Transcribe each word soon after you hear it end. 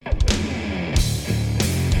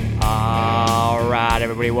right,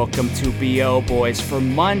 everybody, welcome to BO Boys for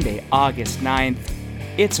Monday, August 9th.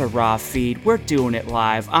 It's a raw feed. We're doing it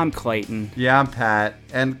live. I'm Clayton. Yeah, I'm Pat.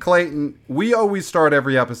 And Clayton, we always start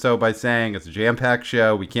every episode by saying it's a jam-packed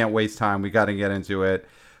show. We can't waste time. We got to get into it.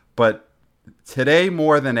 But today,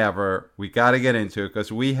 more than ever, we got to get into it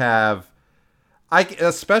because we have...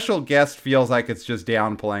 a special guest feels like it's just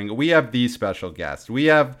downplaying. We have the special guest. We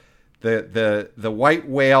have the white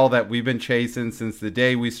whale that we've been chasing since the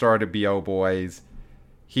day we started BO Boys.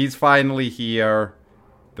 He's finally here.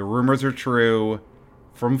 The rumors are true.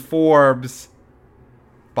 From Forbes,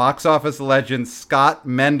 box office legend Scott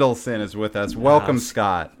Mendelson is with us. Welcome,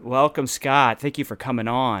 Scott. Welcome, Scott. Thank you for coming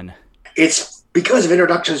on. It's because of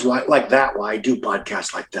introductions like that why I do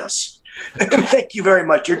podcasts like this. Thank you very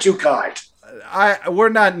much. You're too kind. We're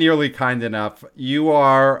not nearly kind enough. You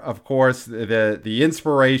are, of course, the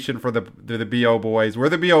inspiration for the BO Boys. We're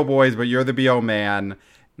the BO Boys, but you're the BO man.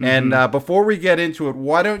 Mm-hmm. And before we get into it,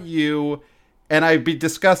 why don't you... And I'd be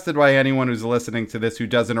disgusted by anyone who's listening to this who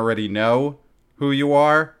doesn't already know who you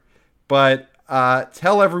are. But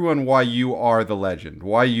tell everyone why you are the legend,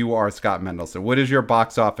 why you are Scott Mendelson. What is your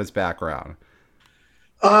box office background?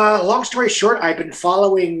 Long story short, I've been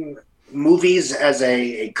following movies as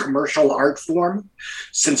a commercial art form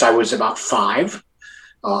since I was about 5.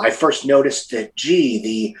 I first noticed that,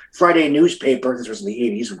 the Friday newspaper, this was in the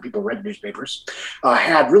 80s when people read newspapers,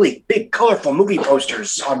 had really big, colorful movie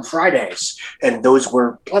posters on Fridays, and those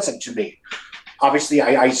were pleasant to me. Obviously,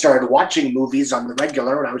 I started watching movies on the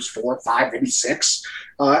regular when I was 4, 5, maybe 6.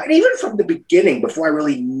 And even from the beginning, before I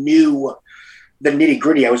really knew the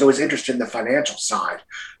nitty-gritty, I was always interested in the financial side.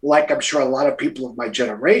 Like I'm sure a lot of people of my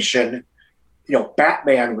generation,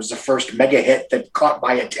 Batman was the first mega hit that caught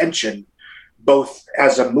my attention, both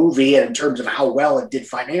as a movie and in terms of how well it did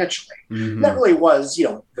financially. Mm-hmm. That really was,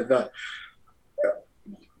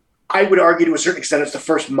 I would argue to a certain extent it's the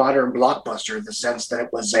first modern blockbuster in the sense that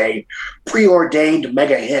it was a preordained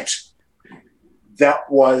mega hit that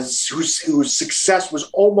was whose success was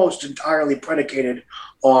almost entirely predicated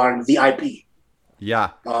on the IP.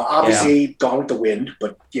 Yeah. Obviously, Gone with the Wind,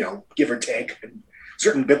 but give or take, and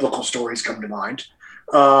certain biblical stories come to mind.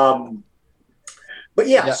 But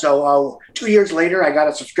yeah, so 2 years later, I got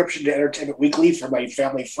a subscription to Entertainment Weekly from a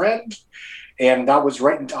family friend, and that was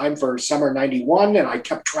right in time for summer '91, and I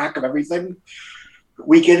kept track of everything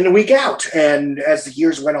week in and week out. And as the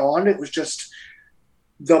years went on, it was just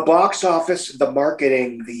the box office, the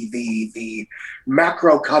marketing, the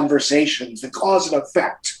macro conversations, the cause and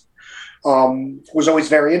effect was always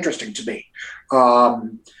very interesting to me.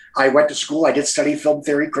 I went to school. I did study film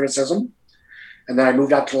theory criticism. And then I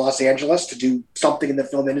moved out to Los Angeles to do something in the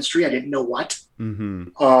film industry. I didn't know what. Mm-hmm.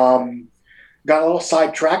 Got a little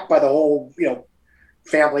sidetracked by the whole,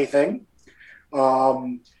 family thing.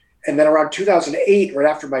 And then around 2008, right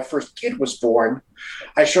after my first kid was born,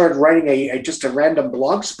 I started writing just a random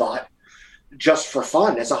blog spot just for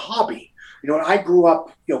fun as a hobby. I grew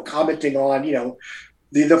up, commenting on,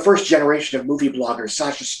 the first generation of movie bloggers,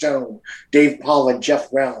 Sasha Stone, Dave Pollin,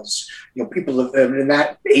 Jeff Wells, people in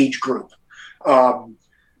that age group. And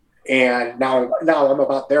now I'm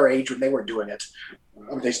about their age when they were doing it.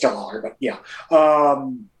 They still are, but yeah.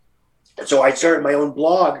 So I started my own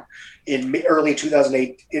blog in early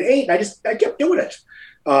 2008, and I kept doing it.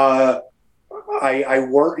 I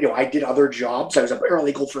worked, I did other jobs. I was a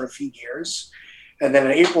paralegal for a few years. And then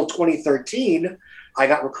in April 2013, I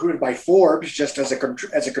got recruited by Forbes just as a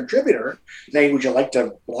contributor, saying, would you like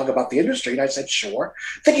to blog about the industry? And I said, sure.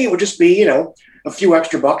 Thinking it would just be, a few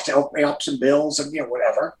extra bucks to help pay up some bills and,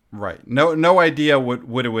 whatever. Right. No idea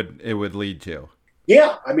what it would lead to.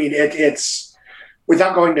 Yeah. I mean, it's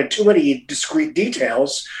without going into too many discrete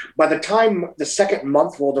details, by the time the second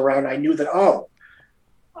month rolled around, I knew that,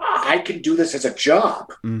 I can do this as a job.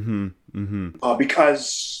 Mm-hmm. Mm-hmm.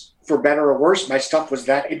 Because for better or worse, my stuff was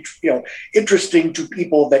that, interesting to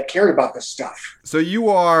people that cared about this stuff. So you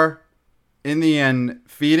are, in the end,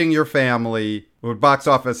 feeding your family with box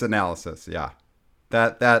office analysis. Yeah.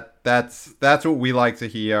 That's what we like to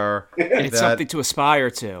hear. It's something to aspire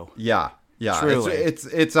to. Yeah. Truly.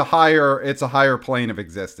 It's a higher plane of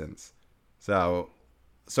existence. So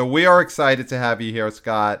we are excited to have you here,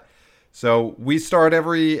 Scott. So we start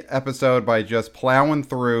every episode by just plowing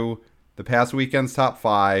through the past weekend's top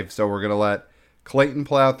 5. So we're gonna let Clayton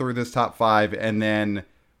plow through this top 5, and then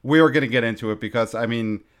we are gonna get into it because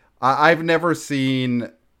I've never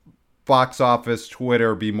seen box office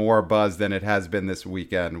Twitter be more buzz than it has been this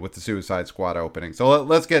weekend with the Suicide Squad opening. So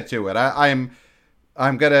let's get to it. I'm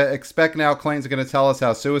going to expect now Clayton's going to tell us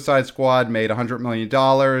how Suicide Squad made $100 million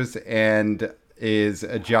and is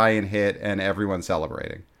a giant hit and everyone's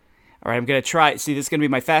celebrating. All right, I'm going to try. See, this is going to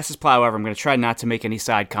be my fastest plow ever. I'm going to try not to make any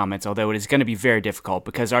side comments, although it is going to be very difficult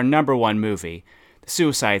because our number one movie, The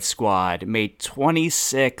Suicide Squad, made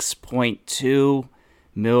 $26.2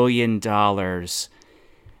 million.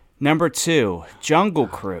 Number two, Jungle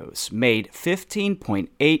Cruise made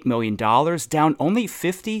 $15.8 million, down only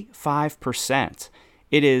 55%.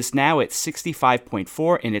 It is now at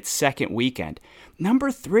 65.4 in its second weekend. Number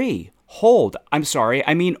three, Old,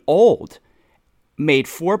 made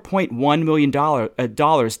 $4.1 million, down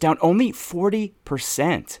only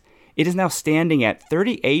 40%. It is now standing at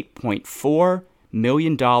 $38.4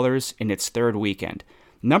 million in its third weekend.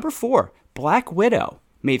 Number four, Black Widow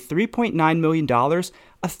made $3.9 million,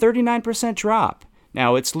 a 39% drop.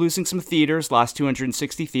 Now, it's losing some theaters, lost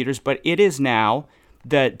 260 theaters, but it is now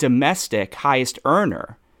the domestic highest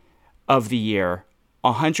earner of the year,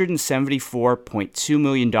 $174.2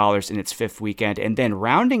 million in its fifth weekend. And then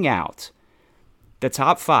rounding out the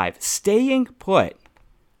top five, staying put,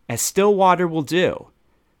 as Stillwater will do.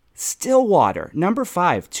 Stillwater, number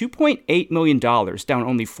five, $2.8 million, down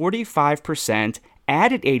only 45%,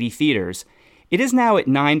 added 80 theaters. It is now at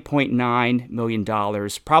 $9.9 million,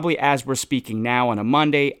 probably as we're speaking now on a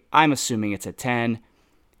Monday. I'm assuming it's at 10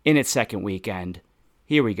 in its second weekend.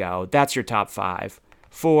 Here we go. That's your top five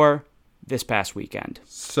for this past weekend.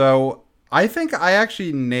 So I think I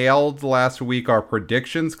actually nailed last week our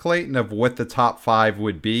predictions, Clayton, of what the top five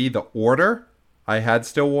would be, the order. I had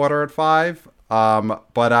Stillwater at 5,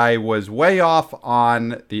 but I was way off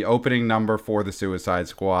on the opening number for the Suicide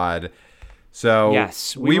Squad. So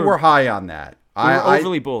yes, we were high on that. We were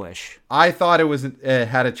overly bullish. I thought it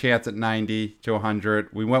had a chance at 90 to 100.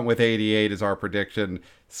 We went with 88 as our prediction.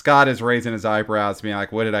 Scott is raising his eyebrows, being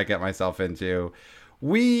like, what did I get myself into?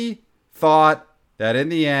 We thought that in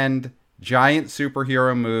the end, giant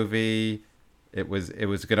superhero movie, it was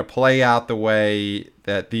going to play out the way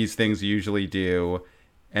that these things usually do,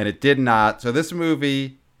 and it did not. So this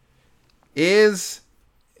movie is,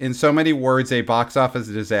 in so many words, a box office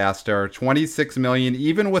disaster. 26 million,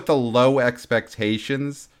 even with the low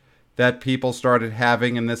expectations that people started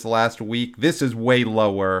having in this last week. This is way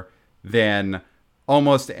lower than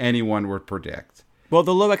almost anyone would predict. Well,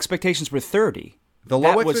 the low expectations were 30.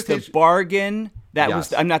 That was the bargain. That was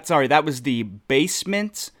the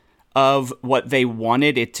basement of what they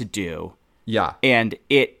wanted it to do. Yeah. And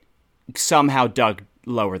it somehow dug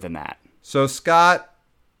lower than that. So, Scott,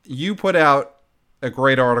 you put out a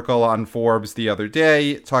great article on Forbes the other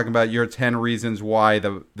day talking about your 10 reasons why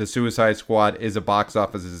the Suicide Squad is a box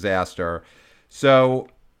office disaster. So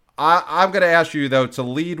I'm going to ask you, though, to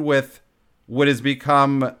lead with what has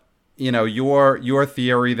become, your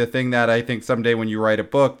theory, the thing that I think someday when you write a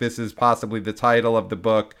book, this is possibly the title of the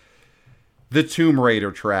book, The Tomb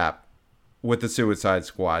Raider Trap with the Suicide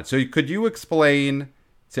Squad. So could you explain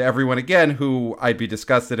to everyone, again, who I'd be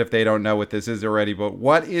disgusted if they don't know what this is already, but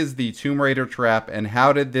what is the Tomb Raider Trap and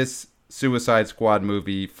how did this Suicide Squad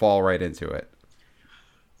movie fall right into it?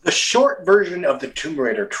 The short version of the Tomb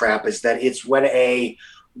Raider Trap is that it's when a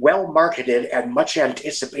well-marketed and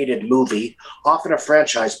much-anticipated movie, often a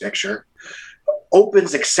franchise picture,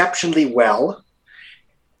 opens exceptionally well,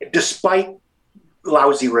 despite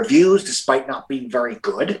lousy reviews, despite not being very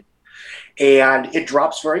good, and it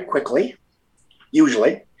drops very quickly,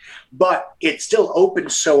 usually, but it still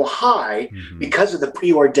opens so high because of the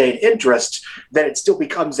preordained interest that it still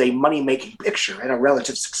becomes a money-making picture and a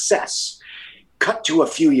relative success. Cut to a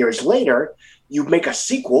few years later, you make a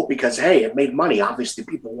sequel because, hey, it made money. Obviously,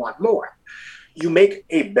 people want more. You make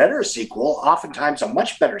a better sequel, oftentimes a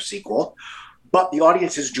much better sequel, but the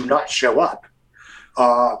audiences do not show up,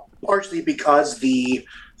 largely because the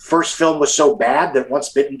first film was so bad that once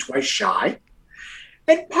bitten, twice shy.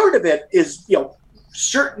 And part of it is,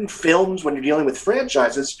 certain films, when you're dealing with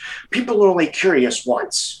franchises, people are only curious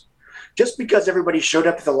once. Just because everybody showed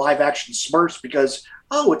up to the live-action Smurfs because,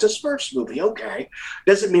 oh, it's a Smurfs movie, okay,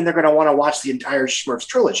 doesn't mean they're going to want to watch the entire Smurfs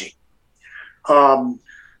trilogy. So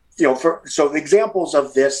the examples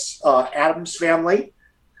of this, Addams Family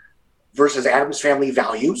versus Addams Family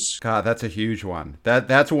Values. God, that's a huge one.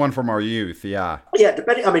 That's one from our youth, yeah. Yeah,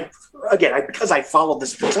 because I followed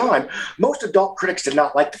this at the time, most adult critics did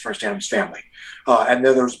not like the first Addams Family. And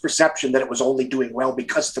there was perception that it was only doing well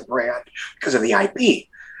because of the brand, because of the IP.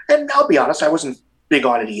 And I'll be honest, I wasn't big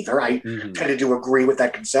on it either. I tended to agree with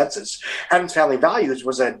that consensus. Addams Family Values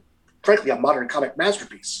was, frankly, a modern comic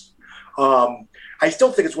masterpiece. I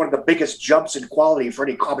still think it's one of the biggest jumps in quality for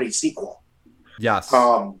any comedy sequel. Yes.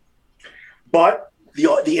 But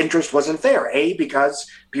the interest wasn't there, because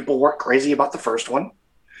people weren't crazy about the first one.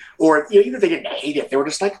 Or even if they didn't hate it, they were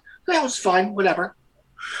just like, that was fine, whatever.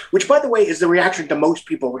 which, by the way, is the reaction to most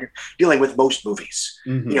people when you're dealing with most movies.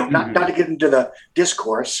 Not to get into the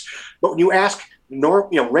discourse, but when you ask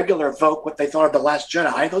regular folk what they thought of The Last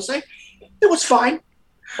Jedi, they'll say it was fine.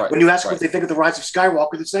 Right. When you ask what they think of The Rise of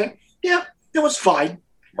Skywalker, they say, yeah, it was fine.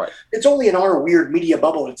 Right. It's only in our weird media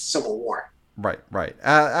bubble it's Civil War. Right.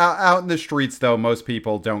 Out in the streets, though, most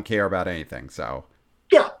people don't care about anything. So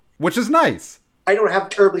yeah, which is nice. I don't have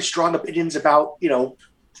terribly strong opinions about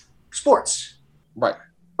sports. Right.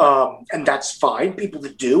 And that's fine. People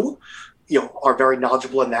that do, are very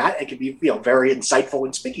knowledgeable in that and can be, very insightful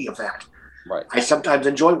in speaking of that. Right. I sometimes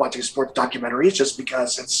enjoy watching sports documentaries just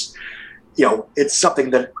because it's, it's something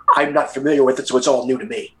that I'm not familiar with, so it's all new to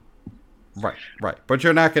me. Right. But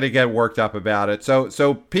you're not going to get worked up about it.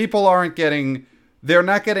 So people they're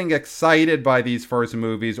not getting excited by these first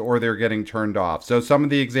movies, or they're getting turned off. So some of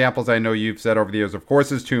the examples I know you've said over the years, of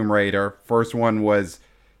course, is Tomb Raider. First one was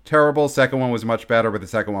terrible. Second one was much better, but the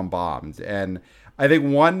second one bombed. And I think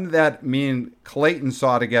one that me and Clayton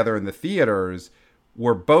saw together in the theaters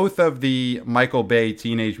were both of the Michael Bay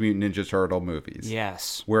Teenage Mutant Ninja Turtle movies.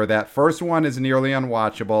 Yes. Where that first one is nearly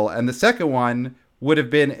unwatchable, and the second one would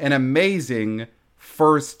have been an amazing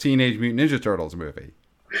first Teenage Mutant Ninja Turtles movie.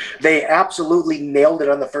 They absolutely nailed it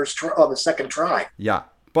on the second try. Yeah,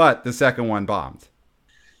 but the second one bombed.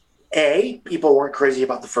 A, people weren't crazy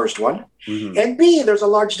about the first one. Mm-hmm. And B, there's a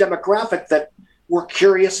large demographic that were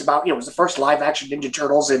curious about, it was the first live action Ninja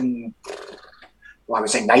Turtles in, I would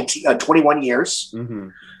say 21 years. Mm-hmm.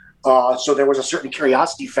 So there was a certain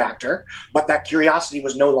curiosity factor, but that curiosity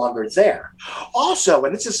was no longer there. Also,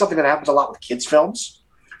 and this is something that happens a lot with kids' films,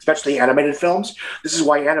 especially animated films. This is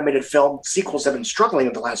why animated film sequels have been struggling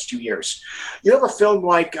in the last 2 years. You have a film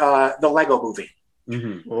like the Lego Movie.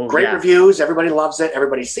 Mm-hmm. Oh, Great reviews. Everybody loves it.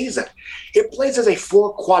 Everybody sees it. It plays as a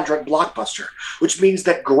 4-quadrant blockbuster, which means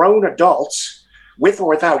that grown adults, with or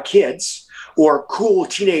without kids, or cool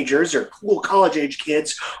teenagers or cool college-age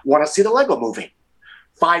kids, want to see the Lego Movie.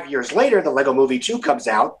 5 years later, the Lego Movie 2 comes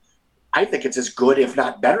out. I think it's as good, if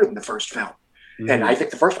not better, than the first film. Mm-hmm. And I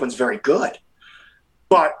think the first one's very good.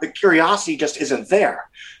 But the curiosity just isn't there.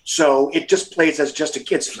 So it just plays as just a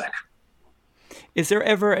kid's flick. Is there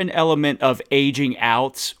ever an element of aging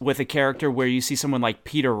out with a character where you see someone like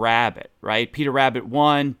Peter Rabbit, right? Peter Rabbit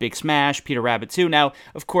 1, big smash, Peter Rabbit 2. Now,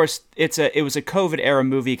 of course, it was a COVID-era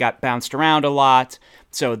movie, got bounced around a lot,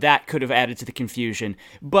 so that could have added to the confusion.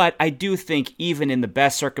 But I do think even in the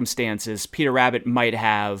best circumstances, Peter Rabbit might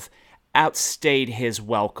have outstayed his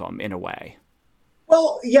welcome in a way.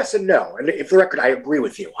 Well, yes and no. And for the record, I agree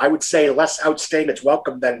with you. I would say less outstaying its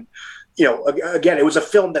welcome than... again, it was a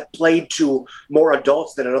film that played to more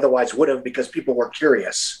adults than it otherwise would have because people were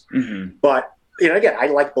curious. Mm-hmm. But, again, I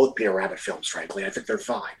like both Peter Rabbit films, frankly. I think they're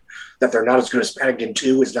fine. That they're not as good as Paddington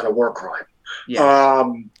 2 is not a war crime. Yeah.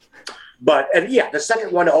 The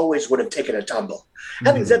second one always would have taken a tumble. Mm-hmm.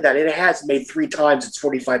 Having said that, it has made 3 times its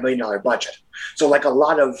 $45 million budget. So like a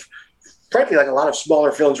lot of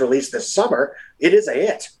smaller films released this summer, it is a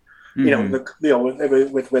hit. Mm-hmm.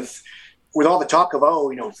 With all the talk of,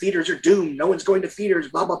 theaters are doomed, no one's going to theaters,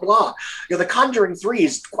 blah, blah, blah. The Conjuring 3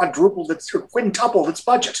 is quintupled its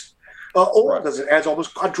budget. Has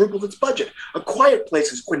almost quadrupled its budget. A Quiet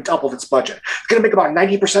Place has quintupled its budget. It's going to make about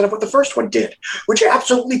 90% of what the first one did, which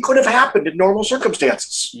absolutely could have happened in normal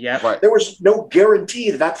circumstances. Yeah, right. There was no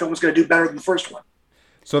guarantee that film was going to do better than the first one.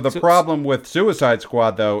 So the problem with Suicide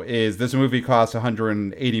Squad, though, is this movie costs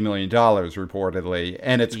 $180 million, reportedly,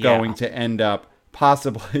 and it's going to end up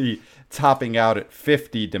possibly topping out at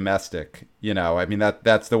 50 domestic.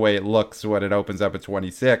 That's the way it looks when it opens up at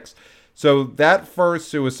 26. So that first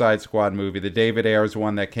Suicide Squad movie, the David Ayers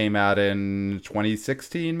one that came out in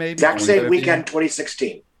 2016, maybe? Exact same weekend,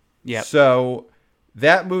 2016. Yeah. So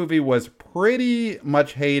that movie was pretty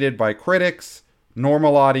much hated by critics,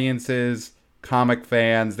 normal audiences, comic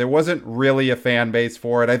fans. There wasn't really a fan base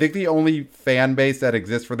for it. I think the only fan base that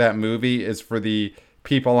exists for that movie is for the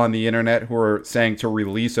people on the internet who are saying to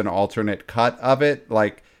release an alternate cut of it.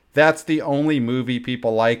 Like, that's the only movie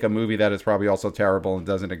people like, a movie that is probably also terrible and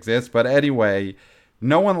doesn't exist. But anyway,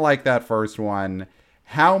 no one liked that first one.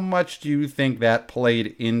 How much do you think that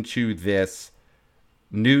played into this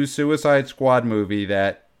new Suicide Squad movie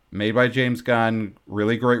that made by James Gunn,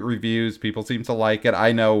 really great reviews, people seem to like it?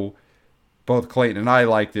 I know both Clayton and I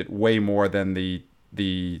liked it way more than the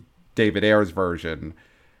David Ayers version.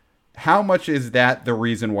 How much is that the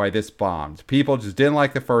reason why this bombed? People just didn't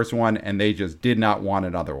like the first one, and they just did not want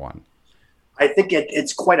another one. I think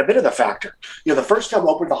it's quite a bit of the factor. The first film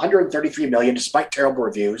opened with $133 million, despite terrible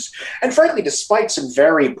reviews, and frankly, despite some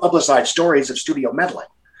very publicized stories of studio meddling.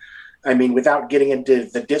 I mean, without getting into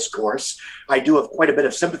the discourse, I do have quite a bit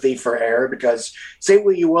of sympathy for Ayer because say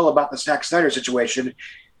what you will about the Zack Snyder situation,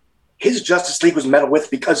 his Justice League was meddled with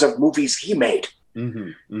because of movies he made.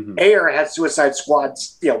 Ayer had Suicide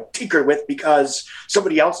Squads, tinkered with because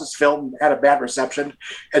somebody else's film had a bad reception,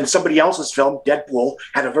 and somebody else's film, Deadpool,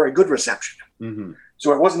 had a very good reception.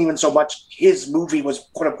 So it wasn't even so much his movie was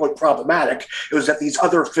quote unquote problematic; it was that these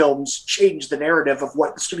other films changed the narrative of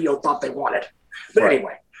what the studio thought they wanted. But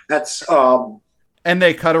anyway, that's and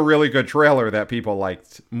they cut a really good trailer that people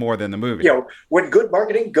liked more than the movie. When good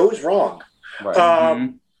marketing goes wrong,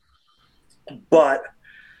 but.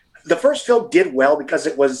 The first film did well because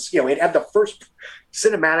it was, it had the first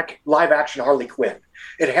cinematic live-action Harley Quinn.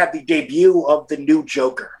 It had the debut of the new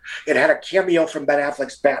Joker. It had a cameo from Ben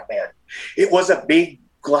Affleck's Batman. It was a big,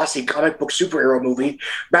 glossy comic book superhero movie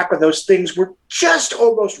back when those things were just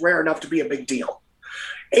almost rare enough to be a big deal.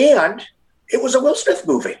 And it was a Will Smith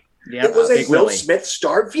movie. Yeah, it was a Will Smith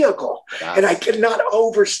starred vehicle. And I cannot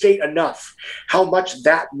overstate enough how much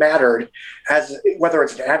that mattered as whether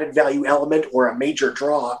it's an added value element or a major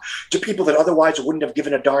draw to people that otherwise wouldn't have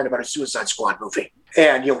given a darn about a Suicide Squad movie.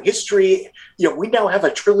 And, history, we now have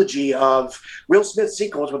a trilogy of Will Smith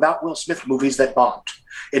sequels without Will Smith movies that bombed.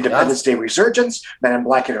 Independence Day Resurgence, Men in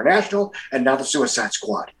Black International, and now the Suicide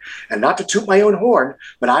Squad. And not to toot my own horn,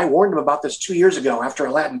 but I warned them about this 2 years ago after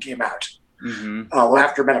Aladdin came out.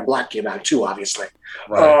 After Men in Black came out too, obviously.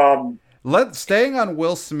 Right. Staying on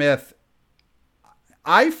Will Smith,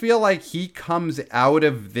 I feel like he comes out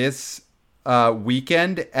of this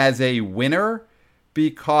weekend as a winner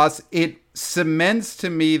because it cements to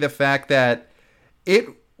me the fact that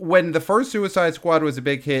when the first Suicide Squad was a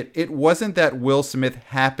big hit, it wasn't that Will Smith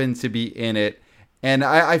happened to be in it. And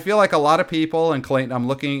I feel like a lot of people, and Clayton, I'm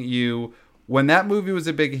looking at you, when that movie was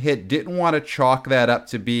a big hit, didn't want to chalk that up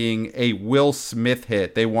to being a Will Smith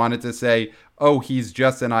hit. They wanted to say, oh, he's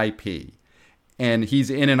just an IP. And he's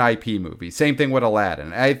in an IP movie. Same thing with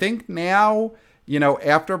Aladdin. I think now,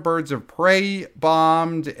 after Birds of Prey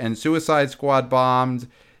bombed and Suicide Squad bombed,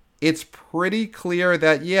 it's pretty clear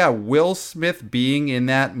that, Will Smith being in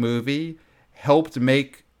that movie helped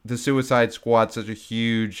make the Suicide Squad such a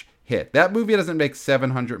huge hit. That movie doesn't make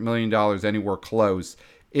 $700 million anywhere close.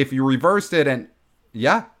 If you reversed it and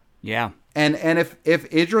and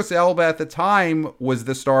if Idris Elba at the time was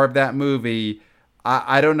the star of that movie,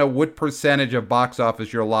 I don't know what percentage of box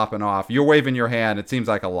office you're lopping off. You're waving your hand. It seems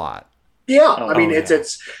like a lot. Yeah,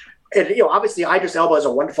 it's obviously Idris Elba is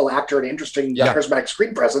a wonderful actor and interesting, charismatic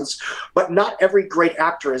screen presence, but not every great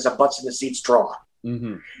actor is a butts in the seats draw.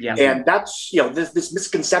 Yeah, and that's this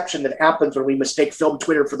misconception that happens when we mistake film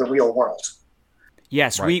Twitter for the real world.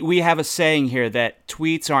 Yes, right. we have a saying here that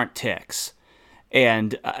tweets aren't ticks.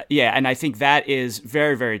 And and I think that is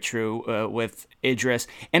very, very true with Idris.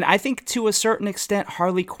 And I think to a certain extent,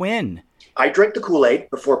 Harley Quinn. I drank the Kool-Aid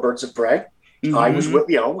before Birds of Prey. I was,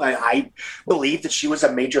 I believe that she was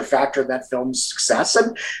a major factor in that film's success.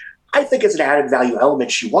 And I think as an added value element,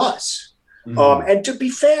 she was. And to be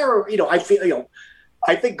fair,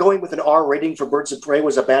 I think going with an R rating for Birds of Prey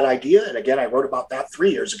was a bad idea. And again, I wrote about that 3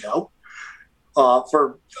 years ago.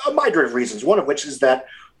 For a myriad of reasons, one of which is that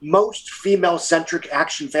most female-centric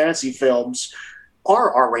action fantasy films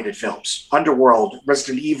are R-rated films. Underworld,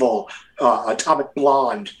 Resident Evil, Atomic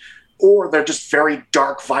Blonde, or they're just very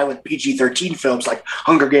dark, violent PG-13 films like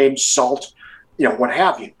Hunger Games, Salt, what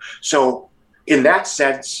have you. So in that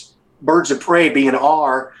sense, Birds of Prey being an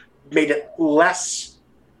R made it less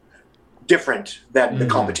different than the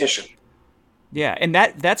competition. Yeah, and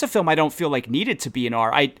that's a film I don't feel like needed to be an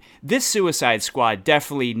R. This Suicide Squad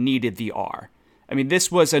definitely needed the R. I mean,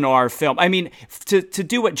 this was an R film. I mean, to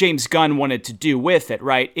do what James Gunn wanted to do with it,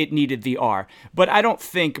 right, it needed the R. But I don't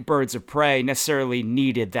think Birds of Prey necessarily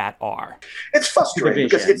needed that R. It's frustrating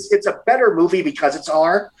because it's a better movie because it's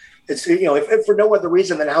R. It's, if for no other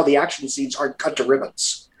reason than how the action scenes aren't cut to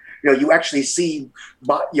ribbons. You actually see,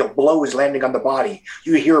 blows landing on the body.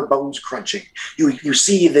 You hear bones crunching. You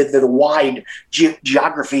see the wide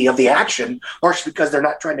geography of the action, partially because they're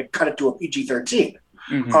not trying to cut it to a PG-13.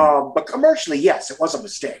 But commercially, yes, it was a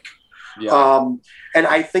mistake. Yeah. And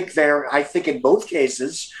I think in both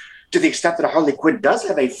cases, to the extent that Harley Quinn does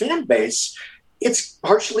have a fan base, it's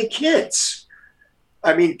partially kids.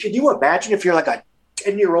 I mean, can you imagine if you're like a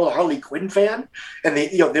 10-year-old Harley Quinn fan, and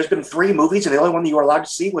there's been 3 movies, and the only one that you were allowed to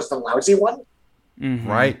see was the lousy one.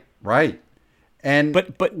 Right. And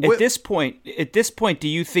but at this point, do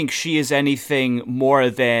you think she is anything more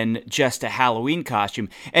than just a Halloween costume?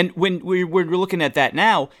 And when we're looking at that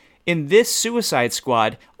now, in this Suicide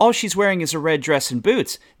Squad, all she's wearing is a red dress and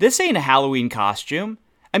boots. This ain't a Halloween costume.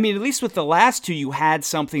 I mean, at least with the last two, you had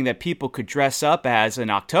something that people could dress up as in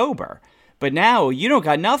October. But now you don't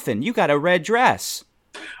got nothing. You got a red dress.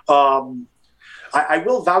 I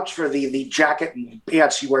will vouch for the jacket and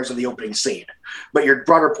pants she wears in the opening scene, but your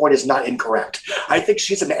broader point is not incorrect. I think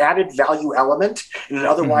she's an added value element in an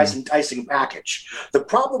otherwise enticing package. The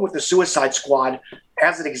problem with the Suicide Squad,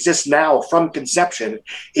 as it exists now from conception,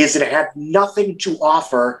 is that it had nothing to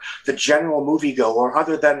offer the general moviegoer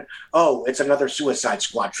other than, oh, it's another Suicide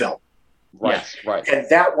Squad film. Right, right. And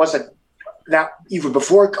that wasn't, that even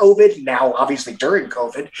before COVID, now obviously during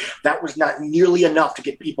COVID, that was not nearly enough to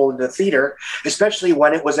get people into the theater, especially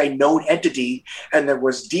when it was a known entity and there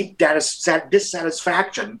was deep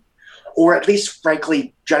dissatisfaction, or at least,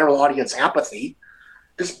 frankly, general audience apathy,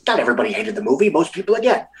 because not everybody hated the movie. Most people,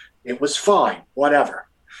 again, it was fine, whatever.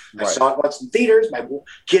 Right. I saw it once in theaters. My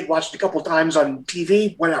kid watched it a couple times on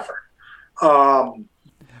TV, whatever.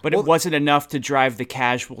 But it wasn't enough to drive the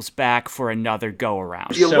casuals back for another go-around.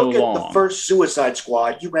 If you look at the first Suicide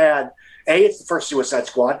Squad, you had, it's the first Suicide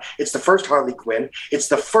Squad, it's the first Harley Quinn, it's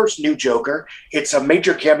the first new Joker, it's a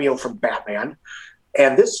major cameo from Batman,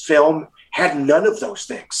 and this film had none of those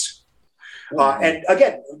things. And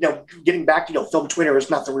again, getting back to, film Twitter is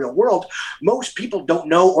not the real world, most people don't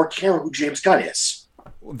know or care who James Gunn is.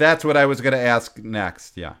 That's what I was going to ask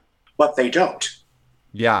next, yeah. But they don't.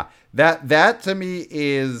 Yeah. That to me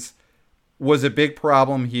was a big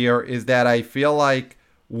problem here, is that I feel like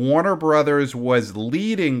Warner Brothers was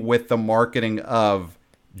leading with the marketing of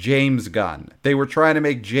James Gunn. They were trying to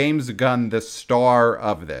make James Gunn the star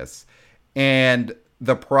of this. And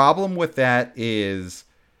the problem with that is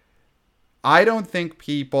I don't think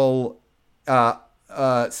people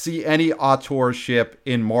see any authorship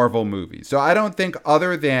in Marvel movies. So I don't think,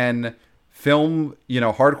 other than film,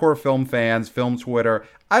 hardcore film fans, film Twitter,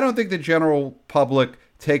 I don't think the general public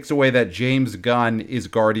takes away that James Gunn is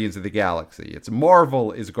Guardians of the Galaxy. It's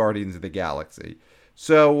Marvel is Guardians of the Galaxy.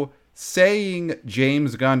 So saying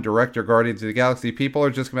James Gunn, director Guardians of the Galaxy, people are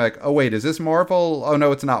just going to be like, oh, wait, is this Marvel? Oh,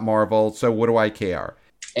 no, it's not Marvel. So what do I care?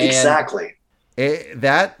 And exactly.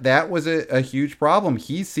 That was a huge problem.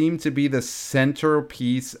 He seemed to be the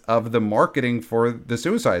centerpiece of the marketing for the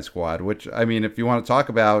Suicide Squad, which, I mean, if you want to talk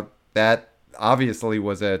about that, obviously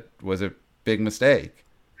was a big mistake.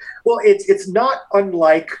 Well, it's not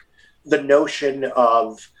unlike the notion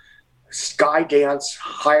of Skydance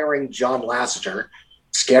hiring John Lasseter,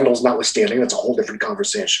 scandals notwithstanding, that's a whole different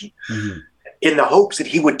conversation, in the hopes that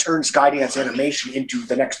he would turn Skydance Animation into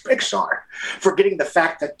the next Pixar, forgetting the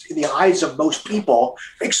fact that in the eyes of most people,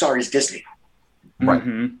 Pixar is Disney. Right.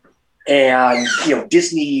 And,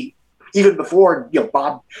 Disney, even before,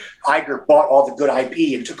 Bob Iger bought all the good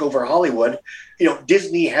IP and took over Hollywood,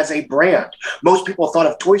 Disney has a brand. Most people thought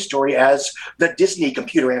of Toy Story as the Disney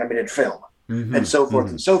computer animated film, and so forth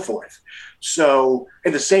and so forth. So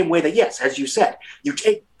in the same way that, yes, as you said, you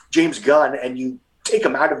take James Gunn and you take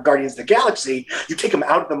him out of Guardians of the Galaxy, you take him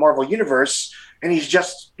out of the Marvel Universe, and he's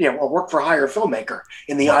just, a work-for-hire filmmaker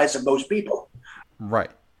in the eyes of most people. Right.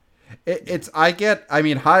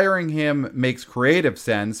 Hiring him makes creative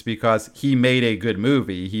sense because he made a good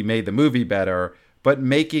movie. He made the movie better, but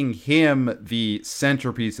making him the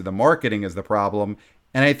centerpiece of the marketing is the problem.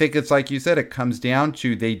 And I think it's like you said, it comes down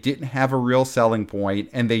to they didn't have a real selling point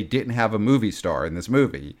and they didn't have a movie star in this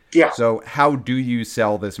movie. Yeah. So how do you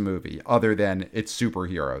sell this movie other than it's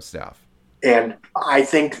superhero stuff? And I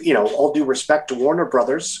think, all due respect to Warner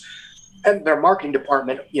Brothers and their marketing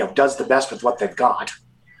department, does the best with what they've got.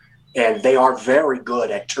 And they are very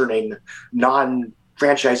good at turning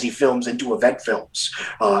non-franchisee films into event films.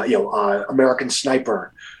 American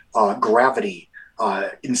Sniper, Gravity,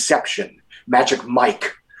 Inception, Magic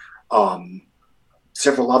Mike,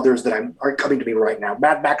 several others that aren't coming to me right now.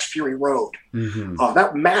 Mad Max Fury Road.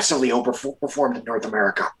 That massively overperformed in North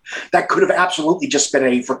America. That could have absolutely just been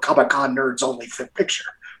a for Comic-Con nerds only picture,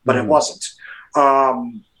 but it wasn't.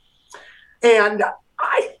 And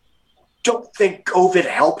I don't think COVID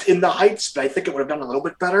helped in the Heights, but I think it would have done a little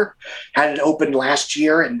bit better had it opened last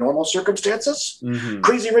year in normal circumstances.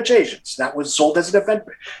 Crazy Rich Asians, that was sold as an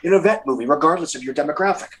event movie, regardless of your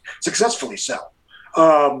demographic, successfully so.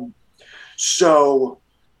 So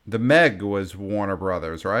the Meg was Warner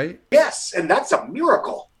Brothers, right? Yes, and that's a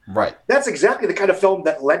miracle. Right. That's exactly the kind of film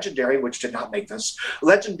that Legendary, which did not make this,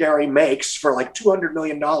 Legendary makes for like $200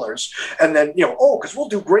 million. And then, because we'll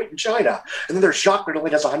do great in China. And then they're shocked when it only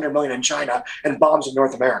does $100 million in China and bombs in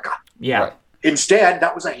North America. Yeah. Right. Instead,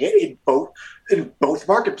 that was a hit in both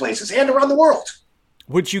marketplaces and around the world.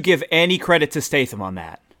 Would you give any credit to Statham on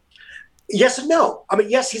that? Yes and no. I mean,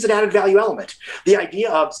 yes, he's an added value element. The idea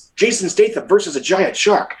of Jason Statham versus a giant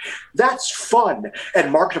shark, that's fun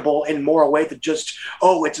and marketable in more a way than just,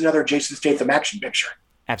 oh, it's another Jason Statham action picture.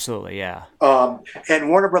 Absolutely, yeah. And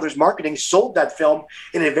Warner Brothers marketing sold that film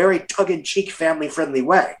in a very tongue-in-cheek, family-friendly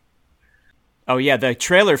way. Oh, yeah, the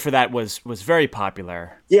trailer for that was very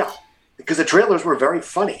popular. Yeah, because the trailers were very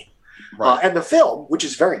funny. Right. And the film, which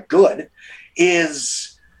is very good,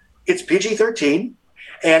 it's PG-13,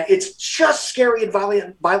 and it's just scary and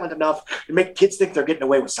violent enough to make kids think they're getting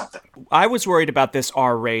away with something. I was worried about this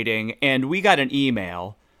R rating, and we got an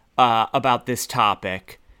email about this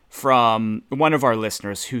topic from one of our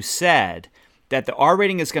listeners who said that the R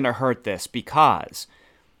rating is going to hurt this because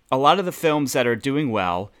a lot of the films that are doing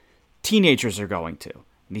well, teenagers are going to.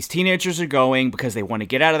 And these teenagers are going because they want to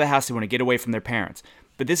get out of the house, they want to get away from their parents.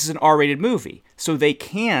 But this is an R-rated movie, so they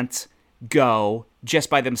can't go just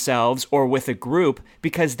by themselves or with a group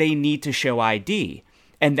because they need to show ID.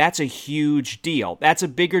 And that's a huge deal. That's a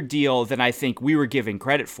bigger deal than I think we were giving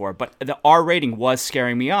credit for. But the R rating was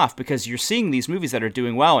scaring me off because you're seeing these movies that are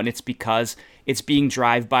doing well, and it's because it's being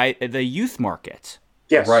driven by the youth market.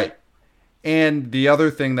 Yes. Right. And the other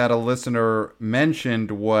thing that a listener mentioned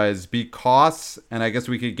was because, and I guess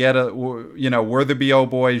we could get we're the BO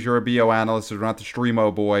boys, you're a BO analyst, we're not the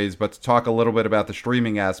Streamo boys, but to talk a little bit about the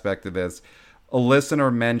streaming aspect of this, a listener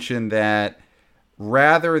mentioned that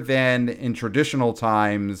rather than in traditional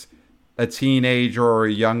times, a teenager or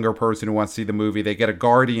a younger person who wants to see the movie, they get a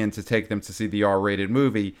guardian to take them to see the R-rated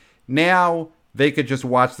movie. Now they could just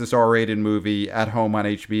watch this R-rated movie at home on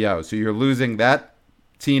HBO. So you're losing that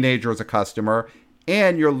teenager as a customer,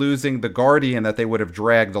 and you're losing the guardian that they would have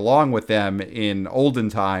dragged along with them in olden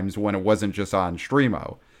times when it wasn't just on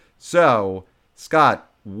Streamo. So,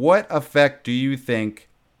 Scott, what effect do you think,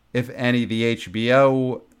 if any, the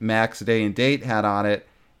HBO Max day and date had on it?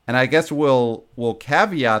 And I guess we'll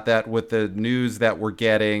caveat that with the news that we're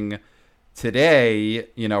getting today,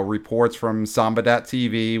 reports from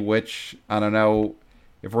Samba.tv, which I don't know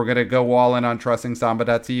if we're going to go all in on trusting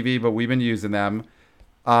Samba.tv, but we've been using them.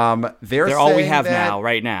 They're all we have now,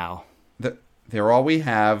 right now. They're all we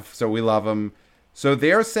have, so we love them. So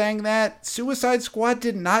they're saying that Suicide Squad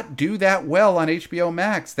did not do that well on HBO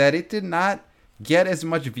Max, that it did not get as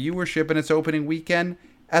much viewership in its opening weekend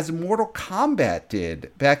as Mortal Kombat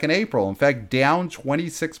did back in April. In fact, down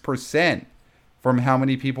 26% from how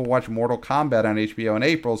many people watched Mortal Kombat on HBO in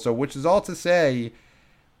April. So, which is all to say,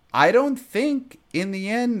 I don't think in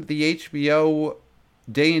the end the HBO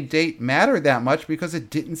day and date mattered that much because it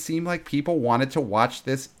didn't seem like people wanted to watch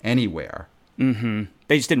this anywhere. Mm-hmm.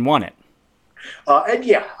 They just didn't want it. And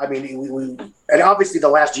yeah, I mean, and obviously the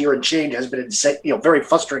last year and change has been insane, very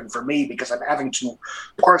frustrating for me because I'm having to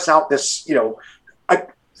parse out this,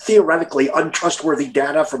 theoretically untrustworthy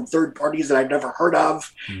data from third parties that I've never heard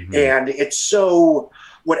of. Mm-hmm. And it's so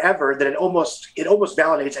whatever that it almost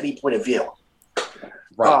validates any point of view.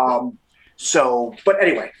 Right. But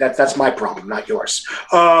anyway, that's my problem, not yours.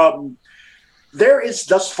 There is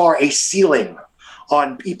thus far a ceiling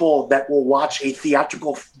on people that will watch a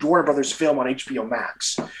theatrical Warner Brothers film on HBO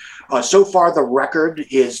Max. So far, the record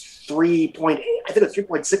is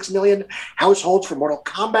 3.6 million households for Mortal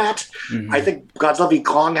Kombat. Mm-hmm. I think Godzilla v.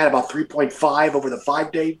 Kong had about 3.5 over the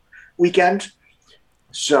 5-day weekend.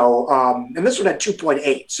 So, and this one had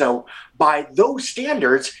 2.8. So by those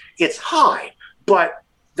standards, it's high, but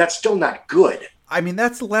that's still not good. I mean,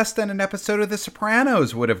 that's less than an episode of The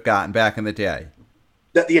Sopranos would have gotten back in the day.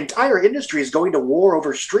 That the entire industry is going to war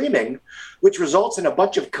over streaming, which results in a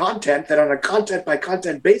bunch of content that on a content by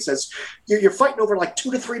content basis, you're fighting over like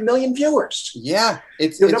 2 to 3 million viewers. Yeah,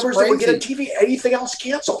 it's numbers crazy. That would get on TV, anything else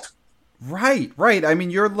canceled. Right. I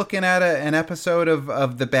mean, you're looking at an episode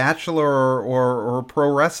of The Bachelor or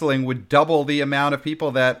Pro Wrestling would double the amount of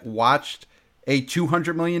people that watched a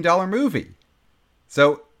 $200 million movie.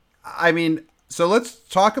 So, I mean, let's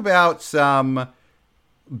talk about some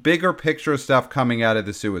bigger picture stuff coming out of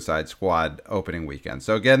the Suicide Squad opening weekend.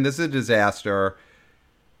 So again, this is a disaster.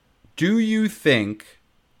 Do you think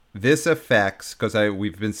this affects, because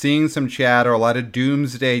we've been seeing some chatter, a lot of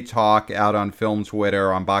doomsday talk out on film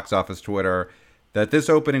Twitter, on box office Twitter, that this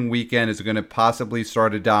opening weekend is going to possibly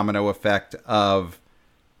start a domino effect of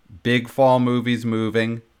big fall movies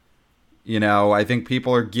moving. I think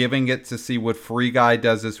people are giving it to see what Free Guy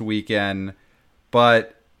does this weekend,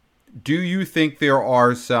 but do you think there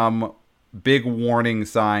are some big warning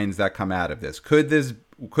signs that come out of this? Could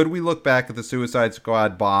we look back at the Suicide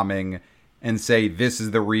Squad bombing and say this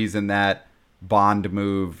is the reason that Bond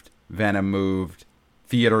moved, Venom moved,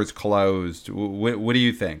 theaters closed? What do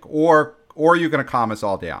you think? Or are you going to calm us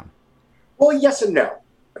all down? Well, yes and no.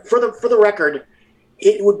 For the record,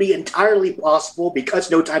 it would be entirely possible, because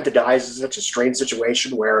No Time to Die is such a strange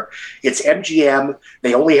situation where it's MGM.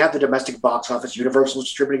 They only have the domestic box office. Universal is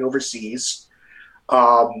distributing overseas.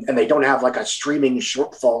 And they don't have like a streaming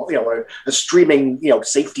shortfall, or a streaming,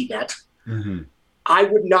 safety net. Mm-hmm. I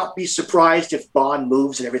would not be surprised if Bond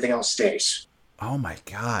moves and everything else stays. Oh my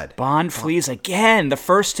God. Bond flees again. The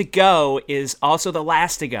first to go is also the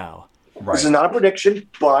last to go. Right. This is not a prediction,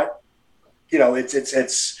 but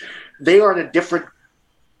it's they are in a different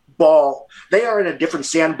ball. They are in a different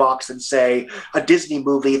sandbox than, say, a Disney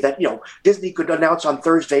movie that, Disney could announce on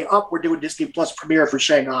Thursday, we're doing Disney Plus premiere for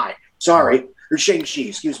Shanghai. Sorry. Or Shang-Chi,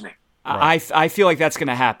 excuse me. Right. I feel like that's going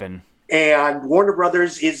to happen. And Warner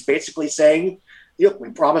Brothers is basically saying, we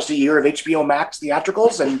promised a year of HBO Max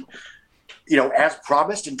theatricals, and, as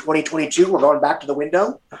promised in 2022, we're going back to the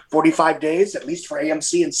window, 45 days, at least for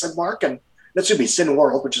AMC and Cinemark, and that should be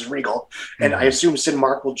Cineworld, which is Regal, and I assume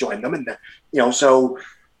Cinemark will join them. And, so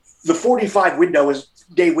the 45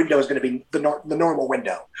 day window is going to be the normal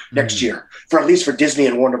window next year, at least for Disney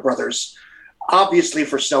and Warner Brothers. Obviously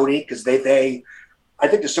for Sony, because they I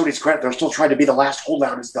think to Sony's credit, they're still trying to be the last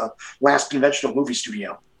holdout as the last conventional movie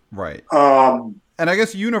studio. Right. And I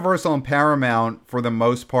guess Universal and Paramount, for the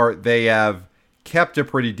most part, they have kept a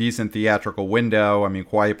pretty decent theatrical window. I mean,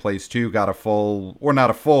 Quiet Place 2 got a full, or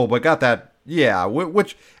not a full, but got that,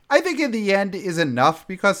 which I think in the end is enough,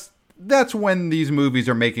 because that's when these movies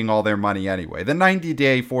are making all their money anyway. The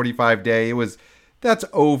 90-day, 45-day, that's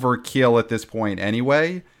overkill at this point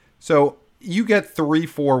anyway. So you get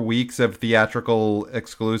 3-4 weeks of theatrical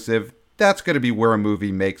exclusive. That's going to be where a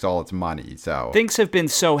movie makes all its money. So things have been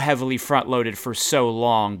so heavily front-loaded for so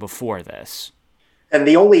long before this. And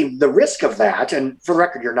the risk of that, and for the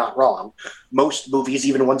record, you're not wrong, most movies,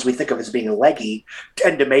 even ones we think of as being leggy,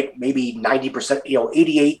 tend to make maybe 90%,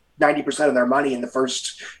 88, 90% of their money in the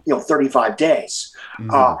first, 35 days.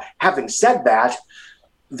 Mm-hmm. Having said that,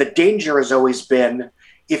 the danger has always been,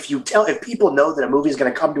 if people know that a movie is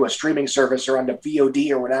going to come to a streaming service or onto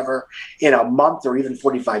VOD or whatever in a month or even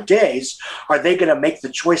 45 days, are they going to make the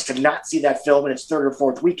choice to not see that film in its third or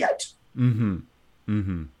fourth weekend? Mm-hmm.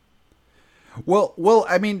 Mm-hmm. Well,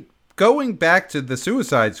 I mean, going back to the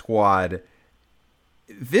Suicide Squad,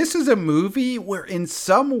 this is a movie where in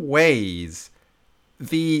some ways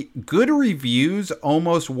the good reviews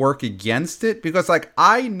almost work against it, because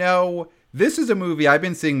I know this is a movie, I've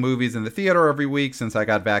been seeing movies in the theater every week since I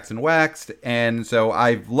got vaxxed and waxed, and so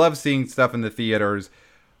I've loved seeing stuff in the theaters,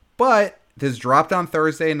 but this dropped on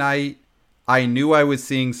Thursday night. I knew I was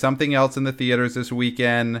seeing something else in the theaters this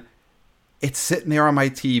weekend. It's sitting there on my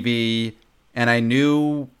TV, and I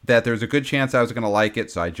knew that there's a good chance I was going to like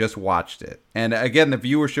it, so I just watched it. And again, the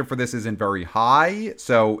viewership for this isn't very high,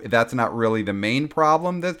 so that's not really the main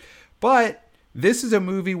problem. But this is a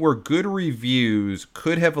movie where good reviews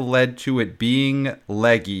could have led to it being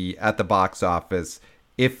leggy at the box office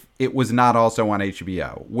if it was not also on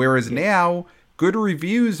HBO. Whereas now, good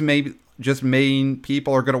reviews may just mean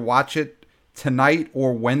people are going to watch it tonight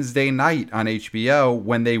or Wednesday night on HBO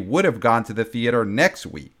when they would have gone to the theater next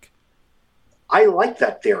week. I like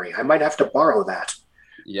that theory. I might have to borrow that.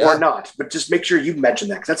 Or not, but just make sure you mention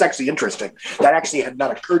that, because that's actually interesting. That actually had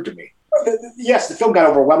not occurred to me. Yes, the film got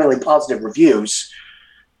overwhelmingly positive reviews.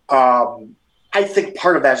 I think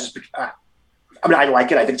part of that is just, I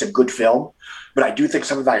like it. I think it's a good film, but I do think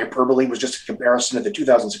some of that hyperbole was just a comparison to the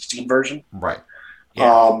 2016 version. Right.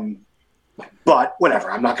 Yeah. But whatever.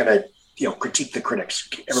 I'm not going to, critique the critics.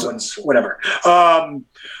 Everyone's whatever.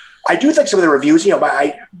 I do think some of the reviews,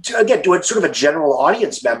 again, to a sort of a general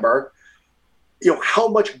audience member, how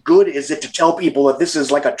much good is it to tell people that this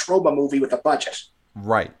is like a Troma movie with a budget?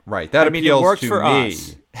 Right. That appeals it worked to for me.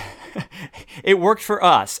 Us. It worked for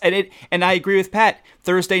us. And I agree with Pat.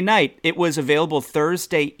 Thursday night, it was available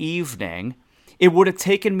Thursday evening. It would have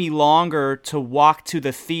taken me longer to walk to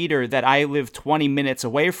the theater that I live 20 minutes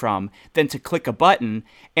away from than to click a button.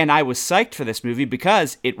 And I was psyched for this movie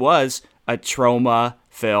because it was a Troma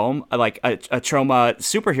film, like a Troma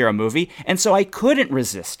superhero movie. And so I couldn't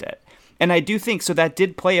resist it. And I do think so that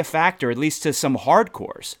did play a factor, at least to some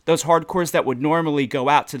hardcores. Those hardcores that would normally go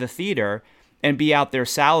out to the theater and be out there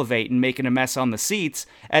salivating, making a mess on the seats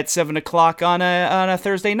at 7 o'clock on a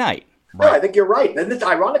Thursday night. Right. No, I think you're right. And